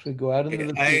 actually go out into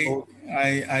the field.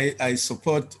 I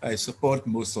support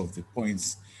most of the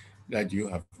points that you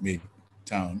have made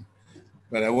down,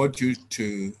 but I want you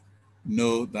to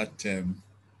know that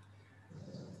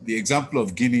the example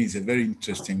of Guinea is a very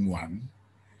interesting one,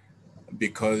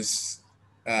 because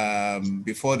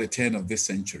before the turn of this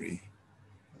century,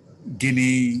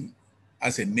 Guinea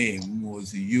as a name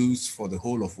was used for the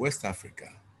whole of West Africa.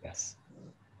 Yes.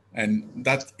 And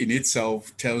that in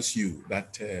itself tells you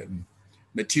that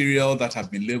material that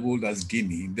have been labeled as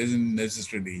Guinea doesn't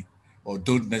necessarily or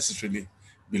don't necessarily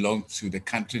belong to the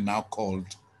country now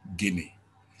called Guinea.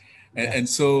 And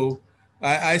so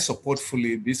I support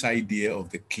fully this idea of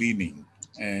the cleaning.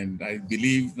 And I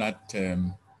believe that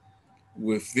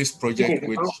with this project,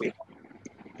 which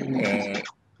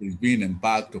is being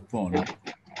embarked upon,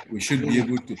 we should be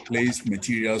able to place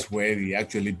materials where they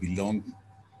actually belong.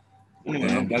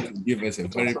 And that will give us a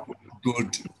very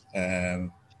good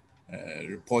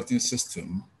reporting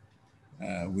system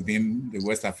within the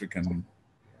West African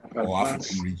or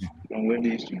African region.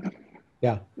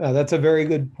 Yeah, that's a very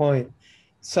good point.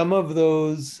 Some of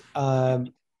those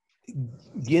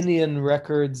Guinean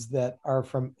records that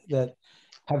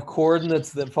have coordinates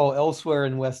that fall elsewhere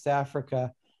in West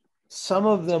Africa, some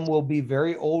of them will be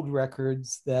very old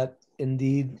records that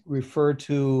indeed refer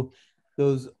to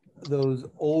those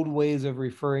old ways of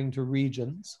referring to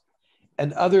regions,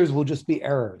 and others will just be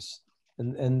errors.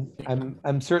 And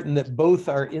I'm certain that both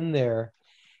are in there.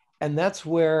 And that's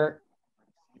where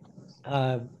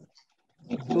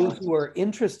those who are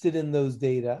interested in those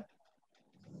data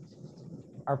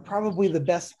are probably the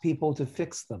best people to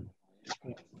fix them.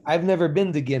 I've never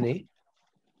been to Guinea.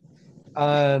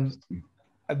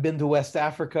 I've been to West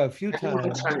Africa a few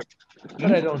times,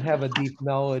 but I don't have a deep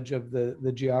knowledge of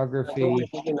the geography,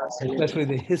 especially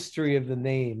the history of the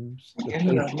names.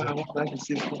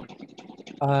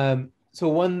 So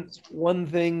one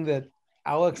thing that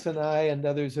Alex and I and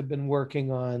others have been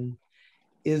working on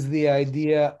is the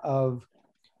idea of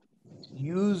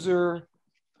user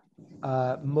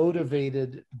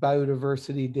motivated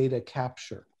biodiversity data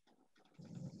capture.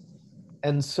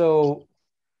 And so,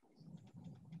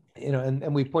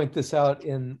 and we point this out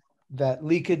in that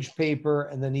leakage paper,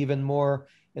 and then even more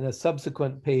in a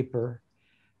subsequent paper.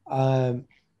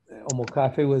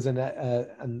 Omokafe was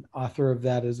an author of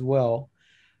that as well.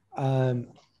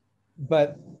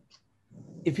 But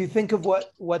if you think of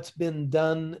what's been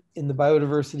done in the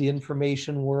biodiversity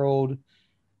information world,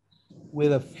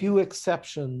 with a few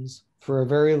exceptions for a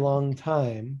very long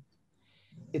time,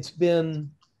 it's been,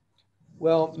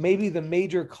 well, maybe the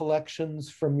major collections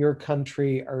from your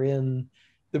country are in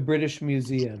the British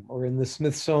Museum or in the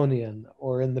Smithsonian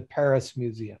or in the Paris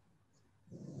Museum.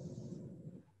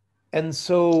 And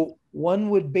so one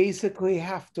would basically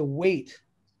have to wait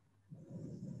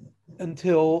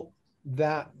until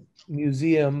that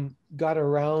museum got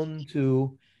around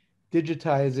to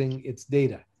digitizing its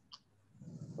data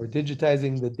or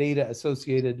digitizing the data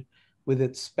associated with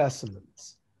its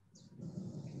specimens.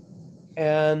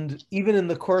 And even in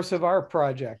the course of our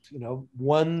project,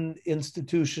 one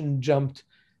institution jumped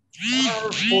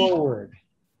far forward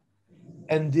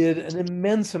and did an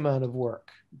immense amount of work,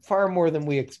 far more than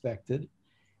we expected.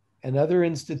 And other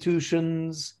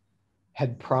institutions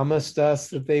had promised us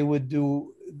that they would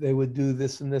do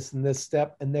this and this and this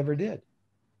step and never did.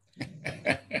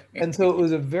 And so it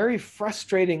was a very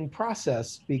frustrating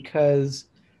process because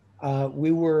we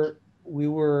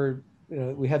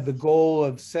had the goal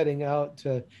of setting out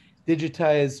to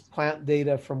digitize plant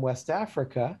data from West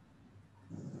Africa,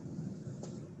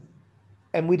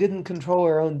 and we didn't control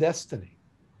our own destiny.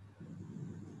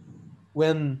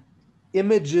 When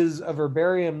images of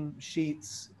herbarium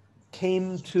sheets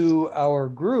came to our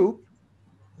group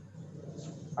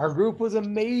was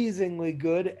amazingly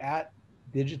good at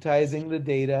digitizing the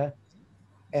data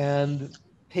and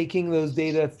taking those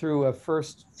data through a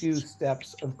first few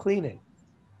steps of cleaning.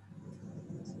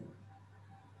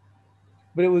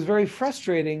 But it was very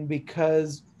frustrating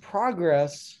because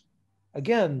progress,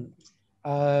 again,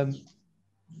 the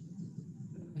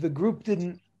group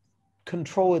didn't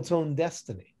control its own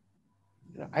destiny.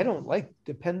 I don't like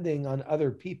depending on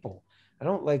other people. I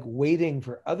don't like waiting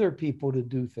for other people to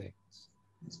do things.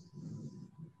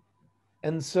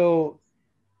 And so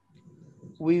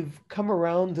we've come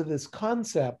around to this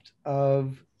concept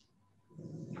of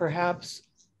perhaps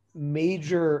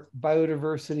major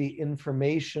biodiversity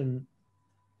information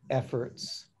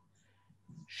efforts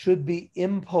should be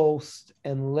impulsed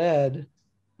and led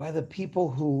by the people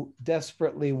who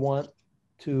desperately want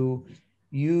to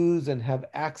use and have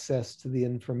access to the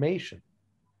information.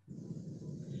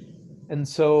 And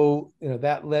so,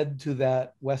 that led to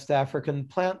that West African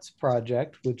Plants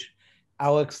Project, which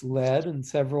Alex led and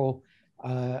several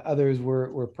others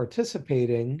were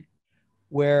participating,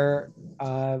 where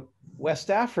West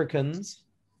Africans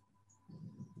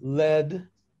led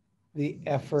the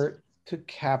effort to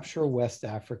capture West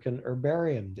African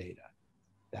herbarium data.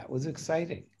 That was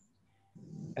exciting.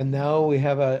 And now we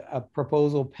have a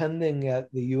proposal pending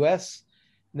at the US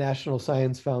National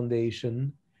Science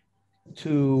Foundation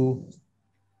to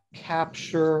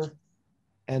capture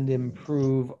and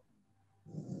improve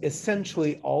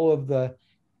essentially all of the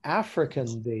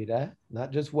African data,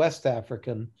 not just West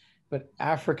African, but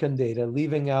African data,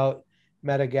 leaving out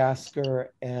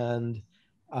Madagascar and,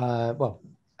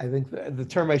 I think the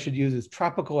term I should use is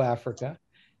tropical Africa,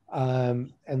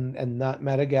 and not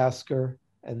Madagascar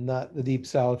and not the Deep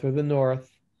South or the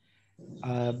North,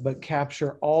 but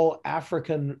capture all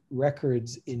African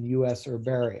records in US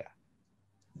herbaria.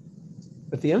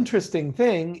 But the interesting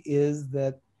thing is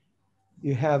that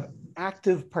you have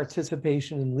active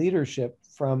participation and leadership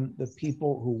from the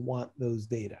people who want those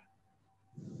data.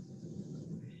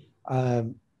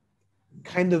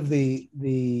 Kind of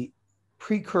the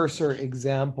precursor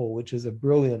example, which is a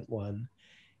brilliant one,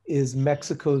 is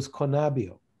Mexico's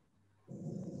Conabio.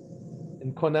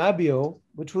 And Conabio,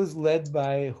 which was led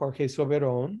by Jorge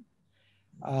Soberon,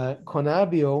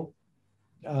 Conabio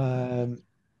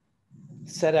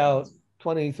set out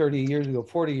 20, 30 years ago,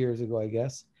 40 years ago, I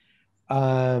guess,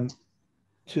 to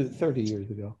 30 years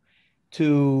ago,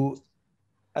 to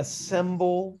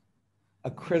assemble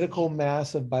a critical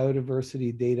mass of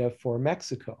biodiversity data for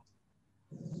Mexico.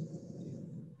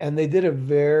 And they did a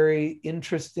very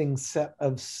interesting set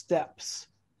of steps.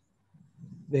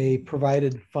 They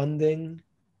provided funding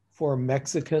for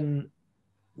Mexican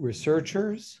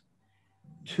researchers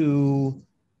to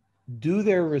do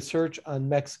their research on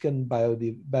Mexican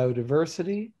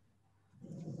biodiversity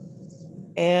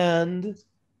and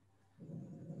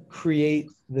create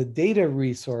the data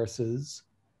resources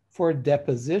for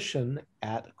deposition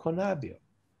at Conabio.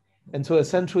 And so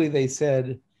essentially they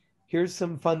said, here's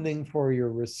some funding for your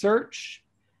research,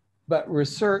 but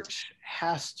research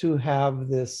has to have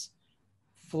this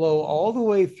flow all the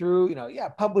way through,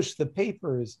 publish the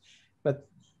papers, but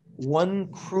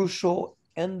one crucial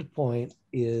endpoint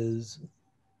is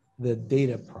the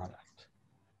data product.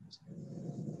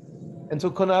 And so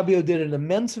Conabio did an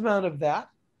immense amount of that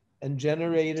and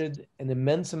generated an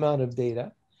immense amount of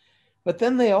data. But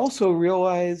then they also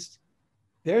realized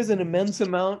there's an immense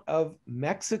amount of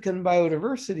Mexican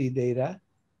biodiversity data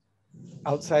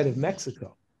outside of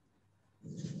Mexico.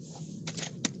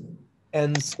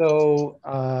 And so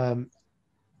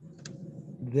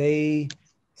they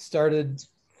started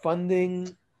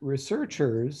funding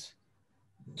researchers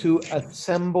to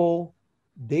assemble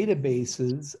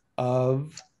databases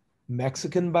of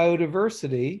Mexican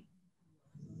biodiversity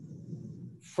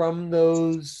from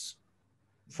those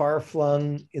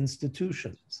far-flung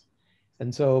institutions.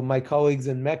 And so my colleagues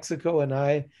in Mexico and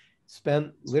I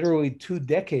spent literally 2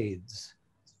 decades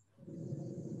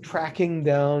tracking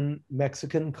down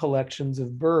Mexican collections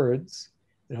of birds.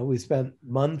 We spent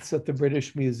months at the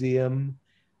British Museum,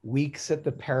 weeks at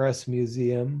the Paris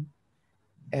Museum,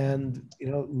 and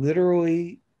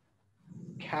literally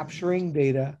capturing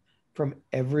data from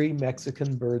every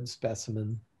Mexican bird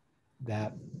specimen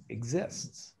that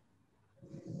exists.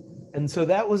 And so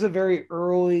that was a very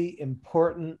early,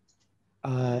 important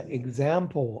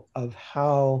example of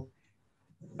how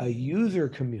a user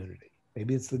community,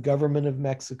 maybe it's the government of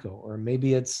Mexico, or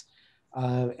maybe it's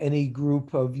any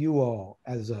group of you all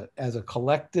as a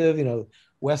collective,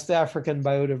 West African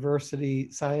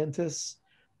biodiversity scientists,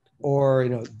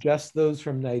 or just those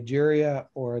from Nigeria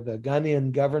or the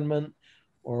Ghanaian government,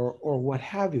 or what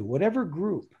have you, whatever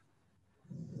group.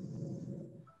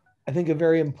 I think a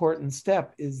very important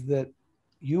step is that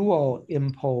you all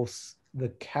impulse the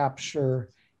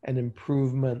capture and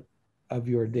improvement of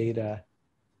your data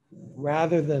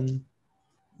rather than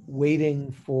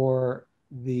waiting for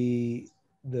the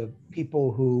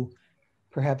people who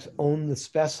perhaps own the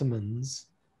specimens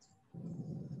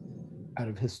out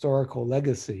of historical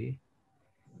legacy,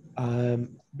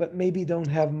 but maybe don't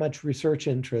have much research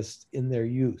interest in their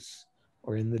use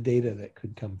or in the data that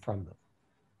could come from them.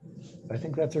 I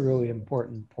think that's a really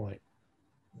important point.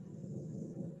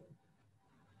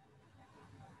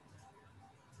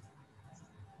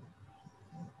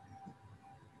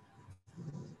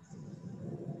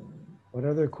 What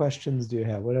other questions do you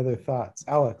have? What other thoughts?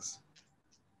 Alex?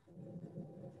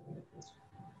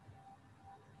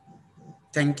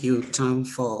 Thank you, Tom,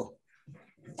 for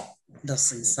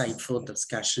those insightful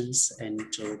discussions,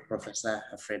 and to Professor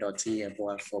Alfredo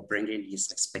Tinyeboa for bringing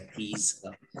his expertise,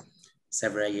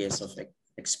 several years of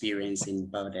experience in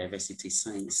biodiversity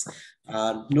science.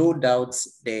 No doubt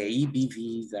the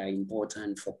EBVs are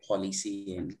important for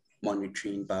policy and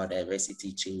monitoring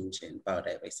biodiversity change and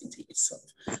biodiversity itself.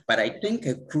 But I think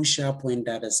a crucial point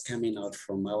that is coming out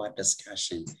from our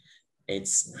discussion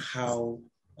is how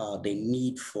the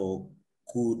need for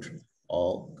good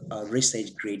or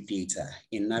research-grade data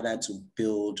in order to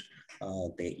build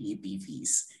the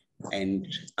EBVs. And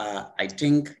I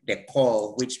think the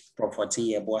call which Professor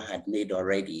Tinyeboa had made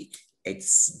already,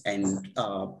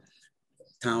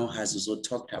 Town has also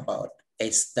talked about,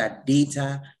 is that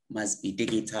data must be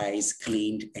digitized,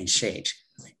 cleaned, and shared.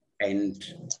 And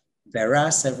there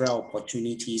are several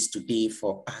opportunities today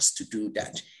for us to do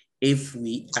that. If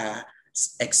we are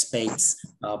experts,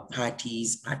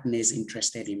 partners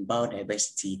interested in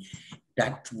biodiversity,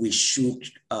 that we should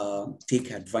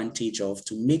take advantage of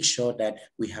to make sure that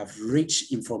we have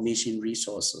rich information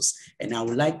resources. And I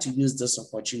would like to use this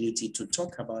opportunity to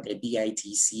talk about a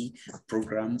BITC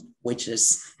program, which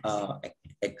is a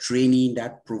training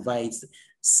that provides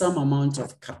some amount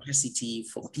of capacity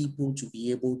for people to be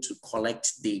able to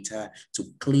collect data, to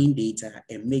clean data,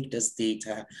 and make this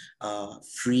data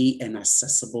free and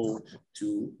accessible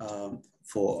to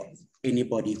for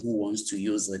anybody who wants to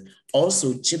use it.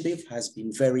 Also, GBIF has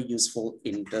been very useful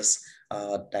in this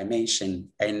dimension.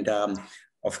 And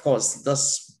of course,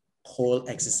 this whole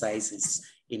exercise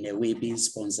in a way being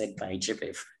sponsored by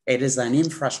GBIF. It is an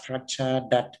infrastructure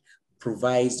that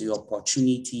provides the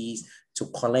opportunities to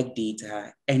collect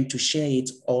data and to share it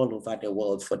all over the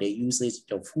world for the usage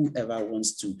of whoever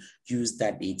wants to use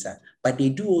that data. But they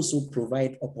do also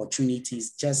provide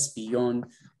opportunities just beyond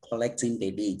collecting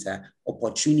the data,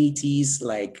 opportunities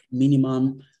like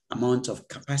minimum amount of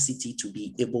capacity to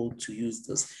be able to use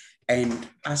this. And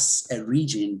as a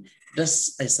region,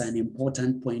 this is an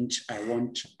important point I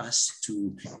want us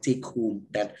to take home,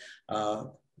 that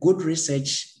good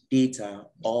research data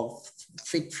or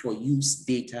fit for use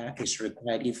data is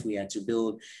required if we are to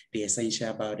build the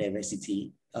essential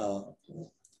biodiversity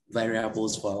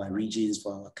variables for our regions,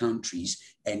 for our countries.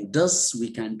 And thus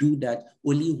we can do that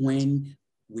only when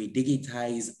we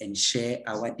digitize and share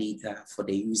our data for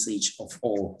the usage of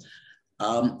all.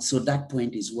 So that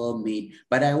point is well made.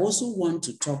 But I also want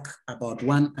to talk about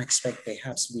one aspect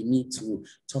perhaps we need to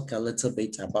talk a little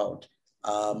bit about,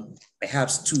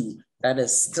 perhaps two, that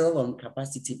is still on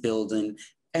capacity building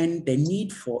and the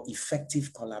need for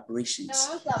effective collaborations.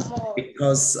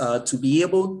 Because to be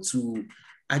able to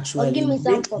actually make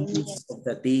use of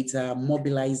the data,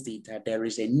 mobilize data, there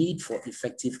is a need for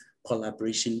effective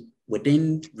collaboration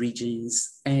within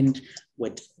regions and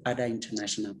with other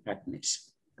international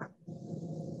partners.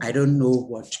 I don't know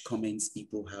what comments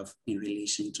people have in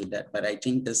relation to that, but I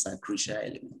think those are crucial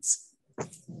elements.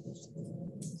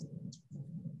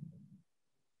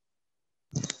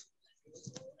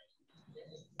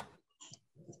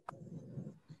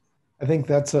 I think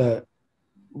that's a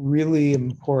really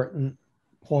important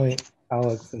point,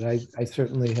 Alex, that I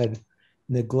certainly had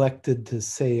neglected to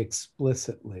say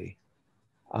explicitly.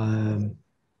 And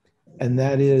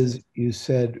that is, you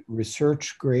said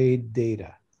research grade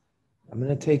data. I'm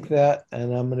going to take that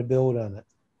and I'm going to build on it.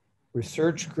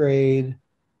 Research grade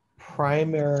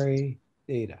primary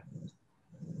data.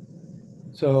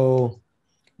 So,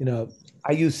 you know,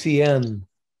 IUCN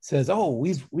says, oh,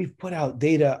 we've put out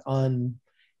data on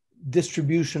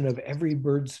distribution of every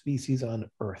bird species on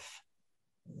Earth.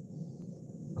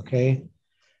 Okay,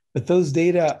 but those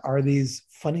data are these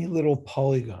funny little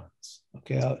polygons.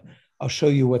 Okay, I'll show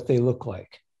you what they look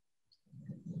like.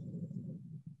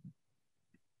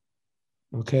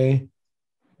 Okay,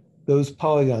 those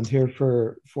polygons here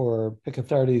for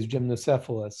Picathartes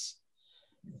gymnocephalus,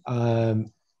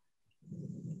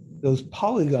 those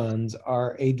polygons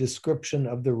are a description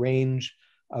of the range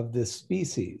of this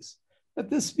species. But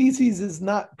this species is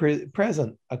not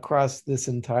present across this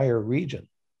entire region.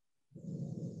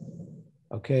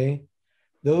 Okay,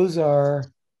 those are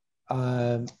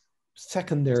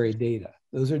secondary data.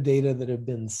 Those are data that have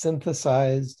been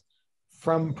synthesized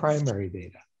from primary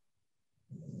data.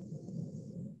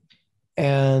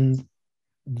 And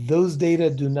those data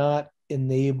do not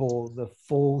enable the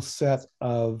full set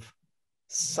of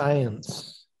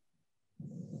science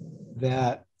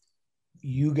that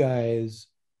you guys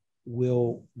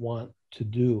will want to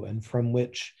do and from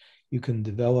which you can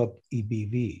develop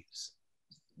EBVs.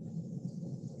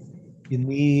 You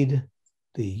need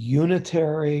the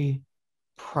unitary,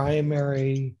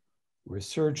 primary,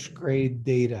 research grade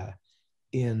data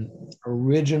in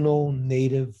original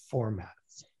native format.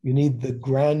 You need the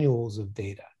granules of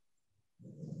data.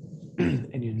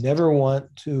 And you never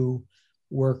want to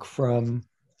work from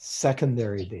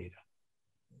secondary data.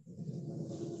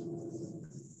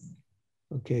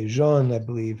 Okay, Jean, I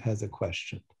believe, has a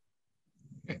question.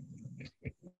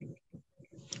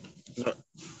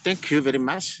 Thank you very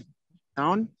much,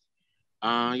 Town.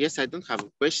 Yes, I don't have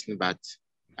a question, but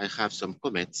I have some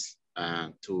comments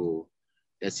to,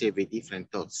 let's say, the different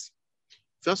thoughts.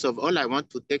 First of all, I want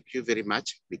to thank you very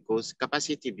much because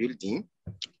capacity building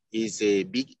is a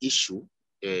big issue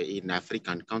in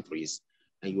African countries,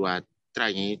 and you are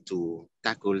trying to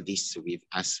tackle this with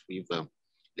us with,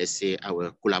 let's say,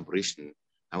 our collaboration.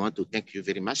 I want to thank you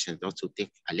very much and also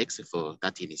thank Alex for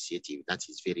that initiative. That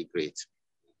is very great.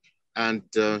 And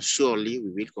surely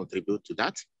we will contribute to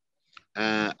that.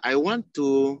 I want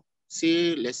to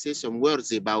say, let's say some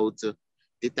words about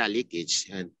data leakage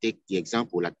and take the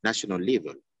example at national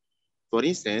level. For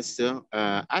instance,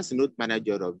 as node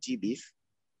manager of GBIF,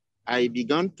 I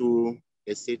began to,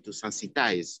 let's say, to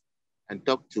sensitize and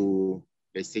talk to,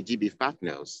 let's say, GBIF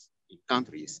partners in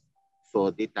countries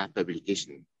for data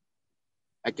publication.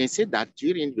 I can say that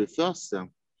during the first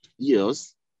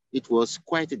years, it was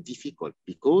quite difficult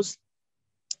because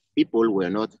people were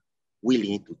not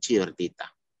willing to share data.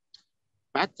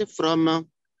 But from,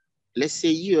 let's say,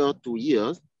 year to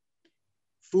year,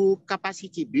 through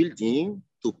capacity building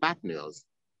to partners,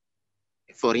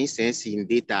 for instance, in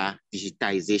data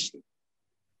digitization,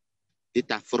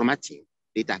 data formatting,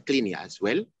 data cleaning as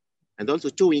well, and also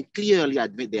showing clearly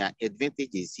their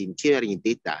advantages in sharing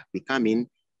data, becoming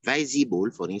visible,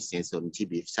 for instance, on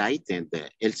GBF site and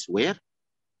elsewhere.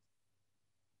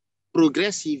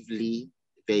 Progressively,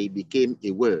 they became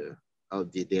aware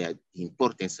of the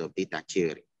importance of data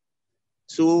sharing.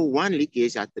 So one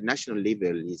leakage at the national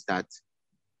level is that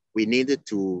we needed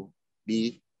to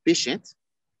be patient,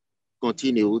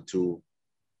 continue to,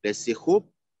 let's say,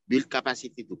 hope, build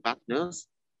capacity to partners,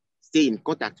 stay in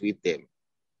contact with them.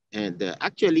 And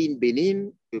actually in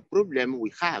Benin, the problem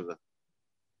we have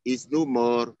is no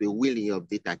more the willing of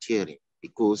data sharing,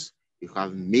 because you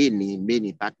have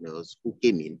many partners who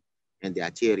came in and they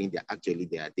are sharing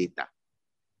their data.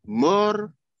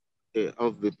 More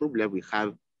of the problem we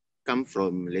have come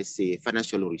from, let's say,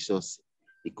 financial resources,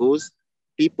 because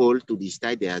people to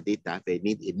digitize their data, they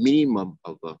need a minimum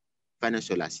of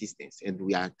financial assistance. And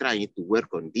we are trying to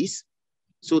work on this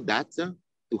so that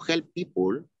to help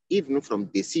people, even from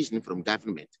decision from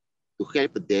government, to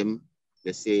help them,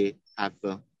 let's say, have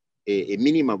a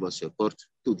minimum of support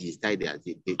to digitize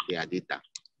their data.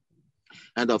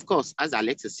 And of course, as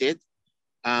Alex said,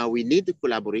 we need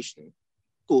collaboration,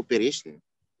 cooperation,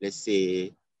 let's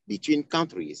say, between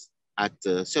countries at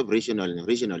sub-regional and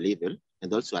regional level,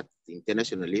 and also at the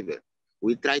international level.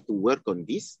 We try to work on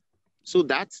this so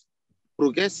that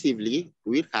progressively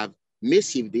we'll have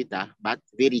massive data, but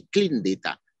very clean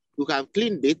data. To have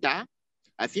clean data,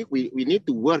 I think we need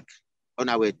to work on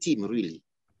our team really,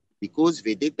 because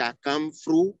the data come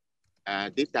through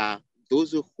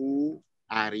those who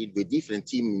are in the different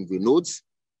team in the nodes,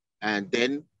 and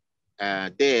then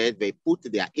there they put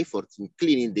their effort in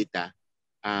cleaning data,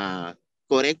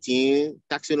 correcting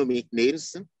taxonomic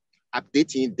names,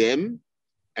 updating them,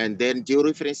 and then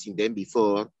georeferencing them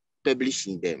before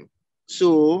publishing them.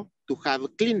 So to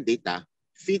have clean data,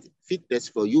 fitness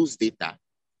for use data,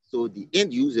 so the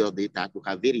end user data, to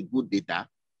have very good data,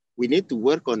 we need to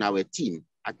work on our team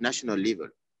at national level,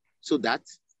 so that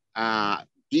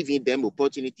giving them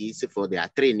opportunities for their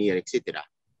training, etc.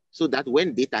 So that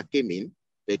when data came in,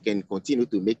 they can continue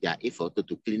to make their effort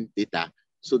to clean data,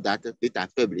 so that data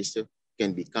published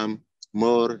can become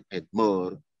more and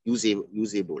more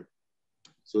usable.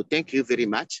 So thank you very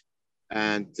much.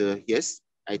 And yes,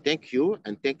 I thank you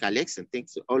and thank Alex and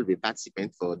thanks all the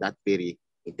participants for that very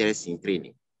interesting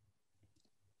training.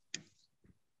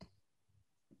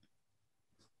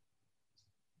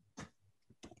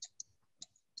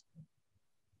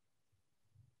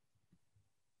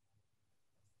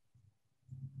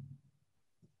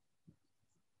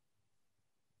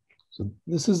 So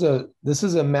this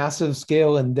is a massive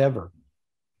scale endeavor.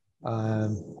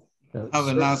 Have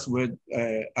a last word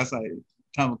as I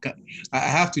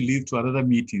have to leave to another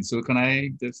meeting. So can I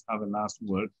just have a last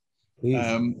word? Please.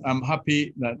 I'm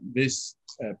happy that this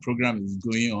program is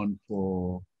going on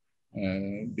for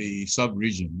the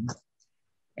sub-region.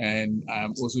 And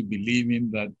I'm also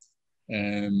believing that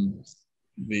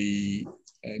the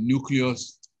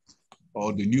nucleus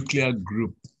or the nuclear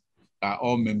group are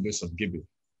all members of GIBIT.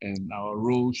 And our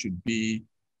role should be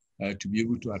to be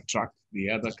able to attract the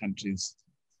other countries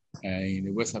in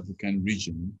the West African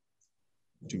region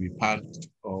to be part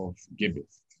of GIBIT.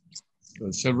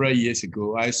 Because several years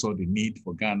ago, I saw the need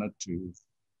for Ghana to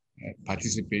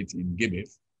participate in GIBIT.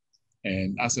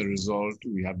 And as a result,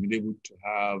 we have been able to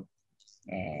have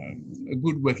a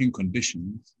good working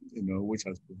conditions, which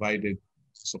has provided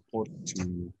support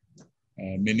to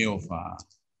many of our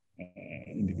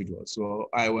individuals. So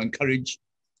I will encourage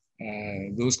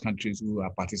those countries who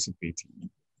are participating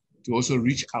to also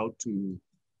reach out to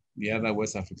the other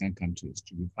West African countries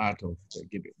to be part of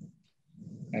GIBIT.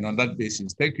 And on that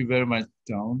basis, thank you very much,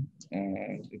 Tom.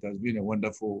 It has been a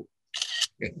wonderful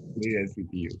experience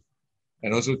with you.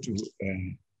 And also to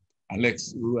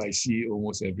Alex, who I see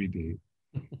almost every day,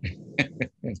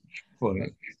 for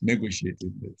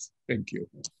negotiating this. Thank you.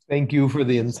 Thank you for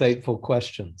the insightful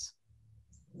questions.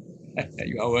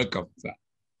 You are welcome, sir.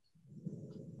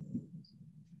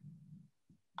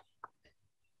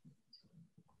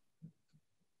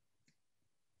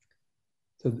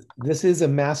 So this is a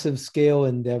massive scale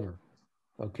endeavor,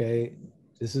 okay?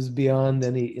 This is beyond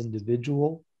any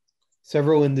individual.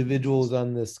 Several individuals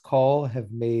on this call have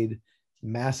made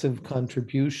massive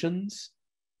contributions,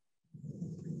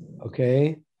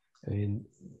 okay? I mean,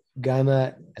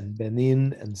 Ghana and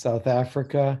Benin and South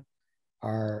Africa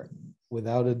are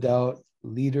without a doubt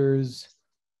leaders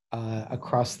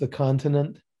across the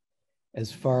continent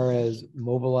as far as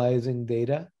mobilizing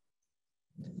data.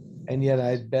 And yet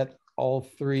I'd bet all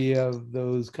three of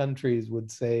those countries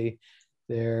would say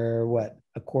they're what,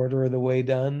 a quarter of the way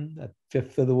done, a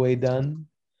fifth of the way done.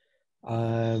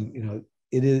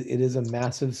 it is a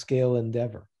massive scale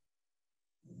endeavor.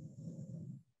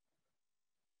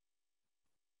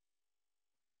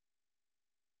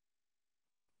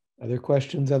 Other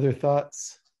questions, other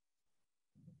thoughts?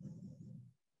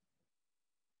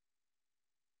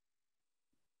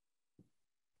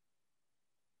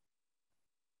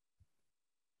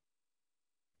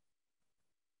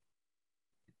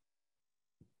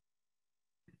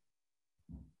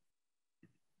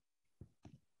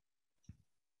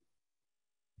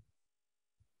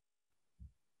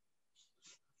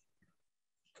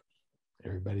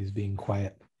 Everybody's being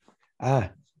quiet.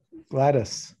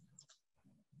 Gladys.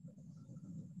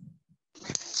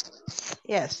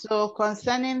 Yes, so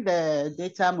concerning the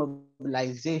data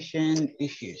mobilization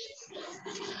issues,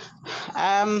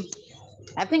 I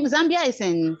think Zambia is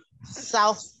in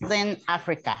Southern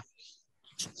Africa.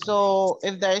 So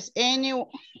if there's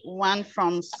anyone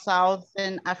from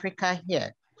Southern Africa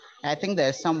here, I think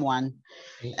there's someone.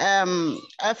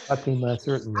 Fatima,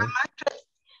 certainly.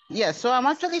 Yes, so I'm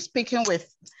actually speaking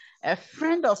with a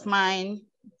friend of mine.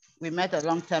 We met a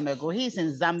long time ago. He's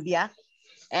in Zambia,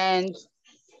 and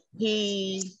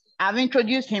I've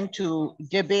introduced him to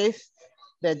JBase,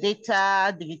 the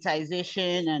data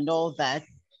digitization and all that.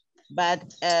 But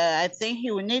I think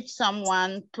he will need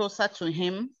someone closer to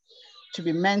him to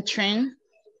be mentoring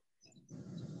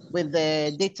with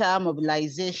the data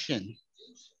mobilization.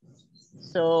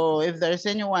 So if there's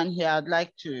anyone here, I'd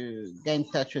like to get in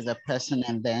touch with the person,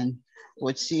 and then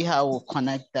we'll see how we'll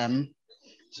connect them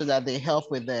so that they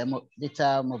help with the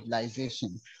data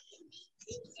mobilization.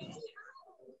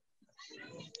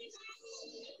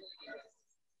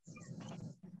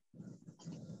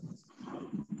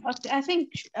 Okay, I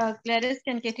think Gladys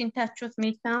can get in touch with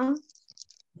me now.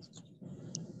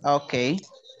 Okay.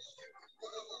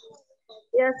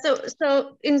 Yeah,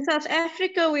 so in South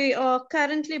Africa, we are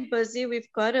currently busy.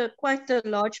 We've got quite a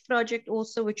large project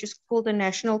also, which is called the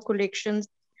National Collections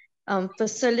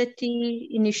Facility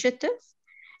Initiative.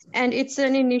 And it's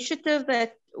an initiative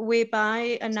that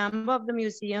whereby a number of the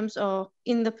museums are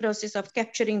in the process of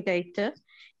capturing data.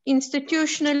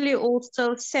 Institutionally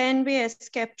also, SANBI has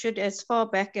captured as far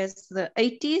back as the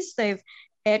 80s. They've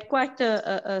had quite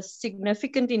a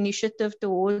significant initiative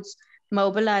towards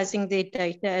mobilizing their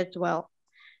data as well.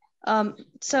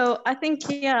 So I think,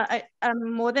 yeah,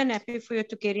 I'm more than happy for you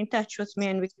to get in touch with me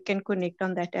and we can connect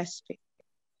on that aspect.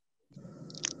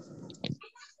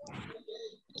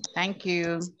 Thank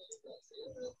you.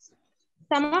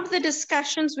 Some of the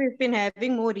discussions we've been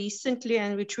having more recently,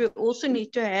 and which we also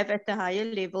need to have at a higher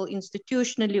level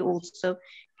institutionally also,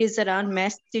 is around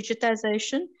mass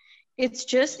digitization. It's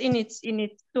just in its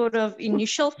sort of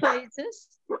initial phases,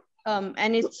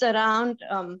 and it's around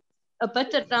a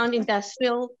bit around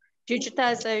industrial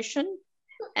digitization.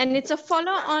 And it's a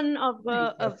follow-on of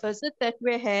a visit that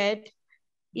we had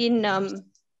in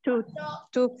to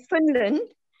Finland,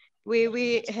 where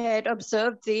we had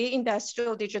observed the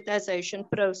industrial digitization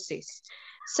process.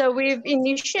 So we've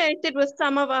initiated with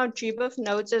some of our GBIF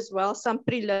nodes as well, some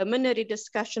preliminary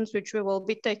discussions, which we will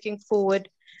be taking forward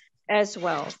as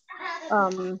well.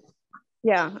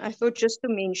 Yeah, I thought just to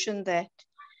mention that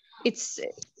it's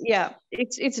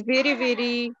very,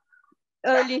 very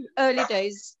early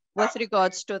days with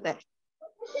regards to that.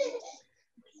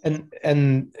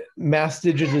 And mass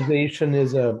digitization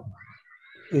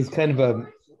is kind of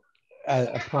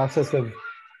a process of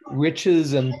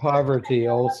riches and poverty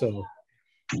also.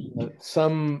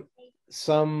 Some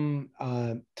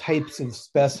types of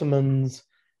specimens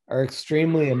are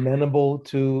extremely amenable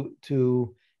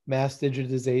to mass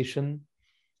digitization.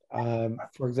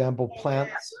 For example,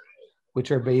 plants,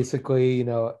 which are basically, you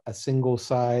know, a single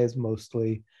size,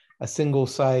 mostly a single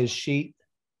size sheet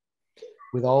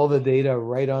with all the data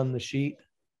right on the sheet.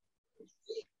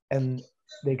 And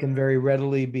they can very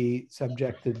readily be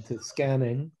subjected to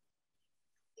scanning.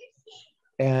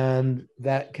 And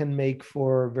that can make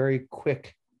for very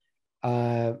quick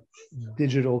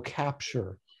digital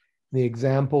capture. The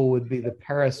example would be the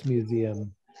Paris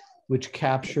Museum, which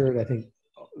captured, I think,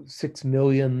 6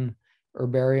 million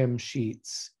herbarium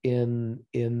sheets in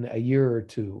a year or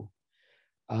two.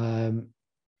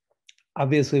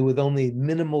 Obviously with only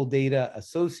minimal data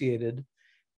associated,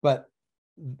 but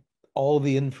all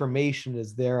the information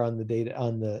is there on the data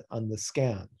on the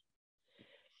scan.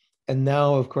 And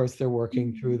now, of course, they're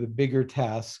working through the bigger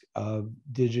task of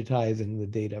digitizing the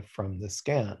data from the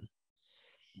scan.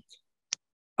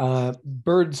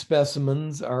 Bird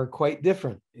specimens are quite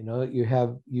different. You know, you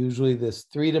have usually this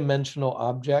three-dimensional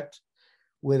object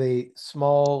with a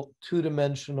small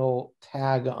two-dimensional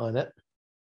tag on it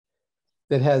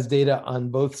that has data on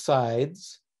both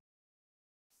sides.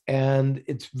 And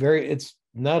it's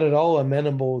not at all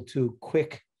amenable to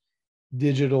quick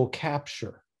digital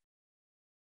capture.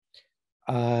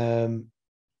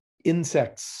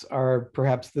 Insects are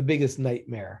perhaps the biggest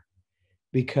nightmare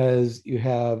because you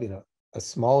have, a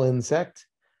small insect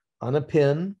on a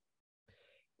pin,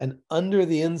 and under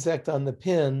the insect on the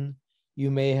pin, you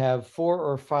may have 4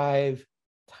 or 5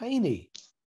 tiny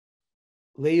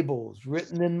labels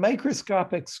written in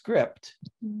microscopic script.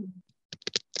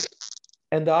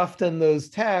 And often those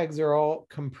tags are all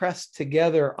compressed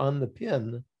together on the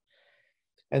pin.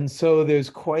 And so there's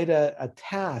quite a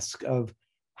task of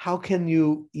how can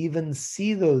you even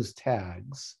see those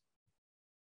tags?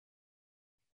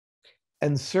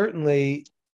 And certainly,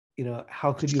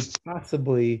 how could you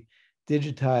possibly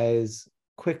digitize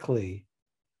quickly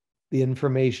the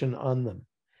information on them?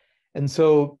 And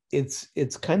so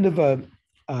it's kind of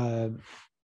a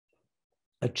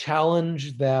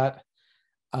challenge that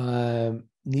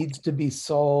needs to be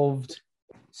solved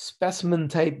specimen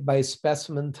type by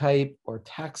specimen type or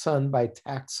taxon by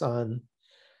taxon.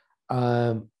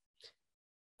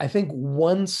 I think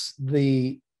once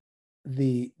the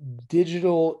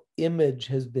digital image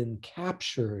has been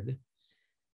captured,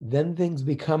 then things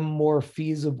become more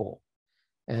feasible.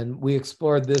 And we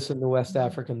explored this in the West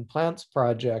African Plants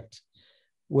Project,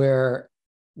 where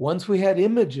once we had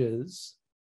images,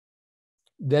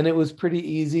 then it was pretty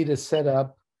easy to set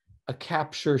up a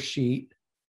capture sheet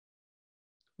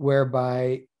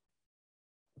whereby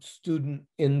student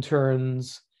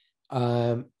interns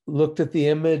looked at the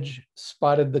image,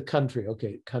 spotted the country.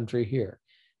 Okay, country here.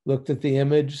 Looked at the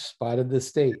image, spotted the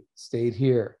state, state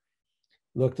here.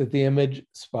 Looked at the image,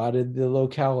 spotted the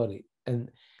locality.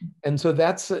 And so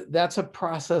that's a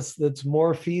process that's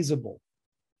more feasible.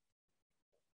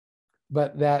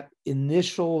 But that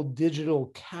initial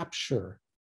digital capture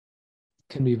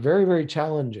can be very, very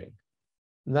challenging.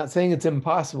 I'm not saying it's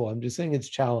impossible. I'm just saying it's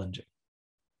challenging.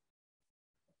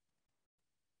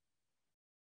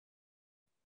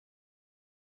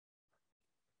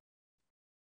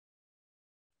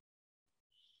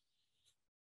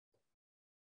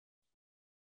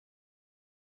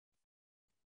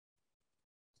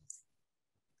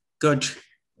 Good.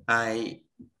 I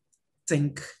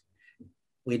think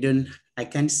I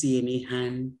can't see any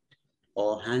hand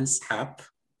or hands up.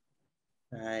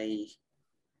 I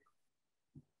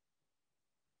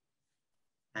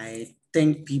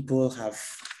think people have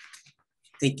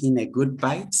taken a good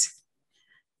bite.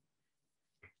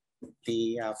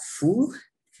 They are full.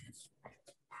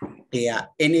 They are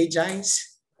energized.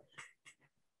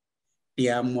 They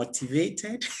are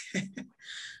motivated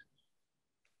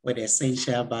with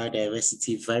essential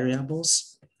biodiversity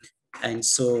variables. And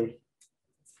so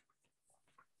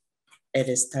it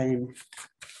is time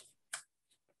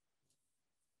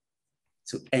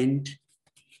to end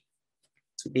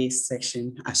today's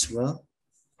section as well.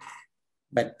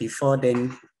 But before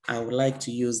then, I would like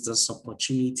to use this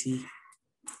opportunity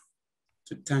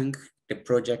to thank the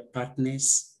project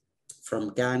partners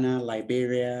from Ghana,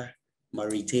 Liberia,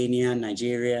 Mauritania,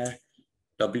 Nigeria,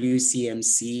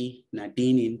 WCMC,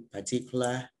 Nadine in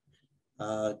particular,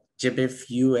 GBIF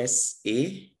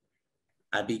USA,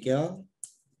 Abigail,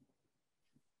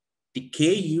 the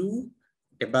KU,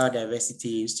 the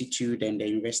Biodiversity Institute, and the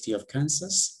University of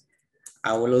Kansas.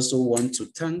 I will also want to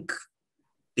thank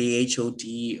the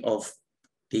HOD of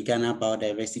the Ghana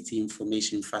Biodiversity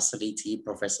Information Facility,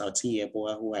 Professor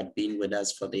Otinyeboa, who had been with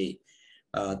us for the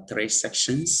 3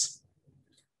 sections.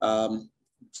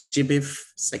 GBIF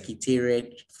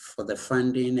Secretariat for the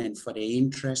funding and for the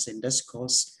interest in this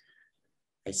course.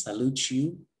 I salute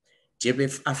you.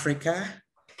 GBIF Africa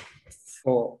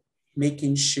for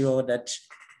making sure that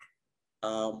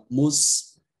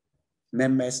most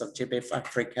members of GBIF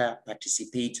Africa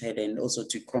participated and also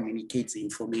to communicate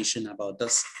information about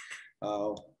this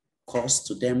course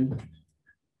to them.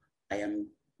 I am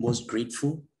most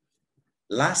grateful.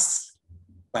 Last,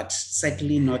 but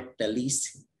certainly not the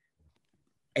least,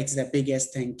 it's the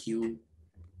biggest thank you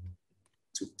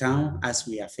to Town, as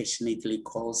we affectionately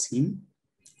calls him,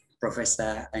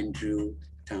 Professor Andrew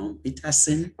Town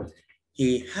Peterson.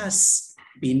 He has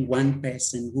been one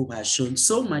person who has shown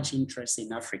so much interest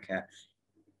in Africa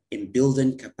in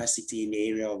building capacity in the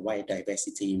area of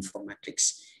biodiversity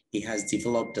informatics. He has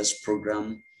developed this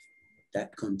program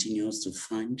that continues to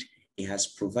fund. He has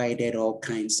provided all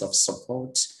kinds of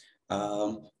support.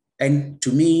 And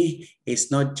to me,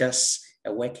 it's not just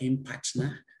a working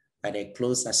partner, but a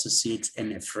close associate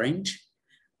and a friend.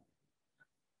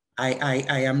 I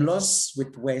am lost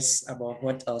with words about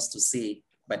what else to say,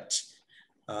 but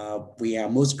we are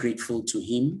most grateful to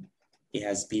him He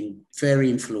has been very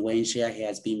influential. He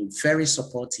has been very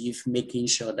supportive, making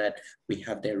sure that we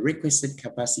have the requisite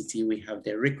capacity, we have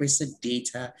the requisite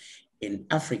data in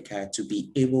Africa to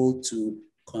be able to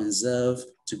conserve,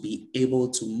 to be able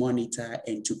to monitor,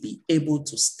 and to be able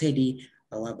to study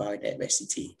our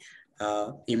biodiversity.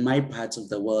 In my part of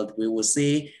the world, we will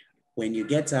say, when you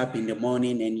get up in the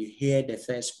morning and you hear the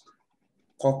first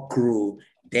cock crow,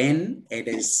 then it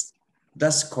is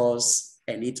this course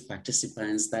and its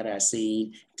participants that are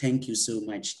saying, thank you so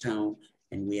much, town,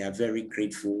 and we are very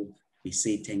grateful. We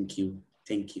say thank you,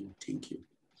 thank you, thank you.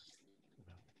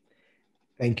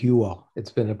 Thank you all.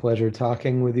 It's been a pleasure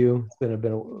talking with you. It's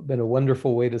been a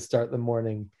wonderful way to start the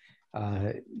morning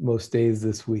most days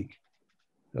this week.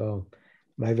 So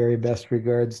my very best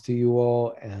regards to you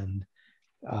all, and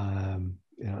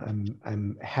you know,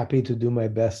 I'm happy to do my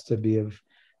best to be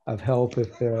of help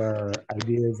if there are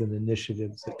ideas and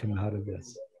initiatives that come out of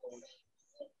this.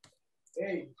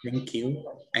 Thank you.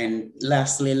 And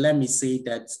lastly, let me say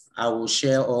that I will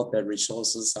share all the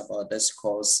resources about this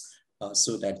course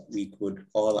so that we could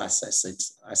all access it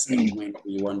as and when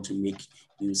we want to make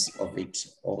use of it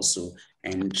also.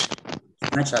 And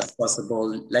as much as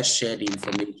possible, let's share the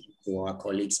information to our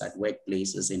colleagues at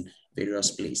workplaces in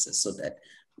various places so that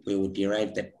we will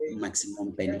derive the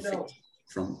maximum benefit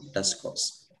from this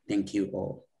course. Thank you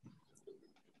all.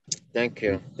 Thank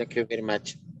you. Thank you very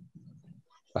much.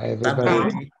 Bye, everybody.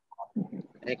 Bye-bye.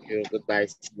 Thank you. Goodbye.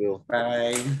 See you.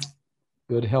 Bye.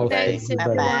 Good health. Bye.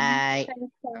 Everybody. Bye-bye.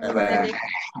 Bye-bye.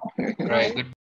 Right. Good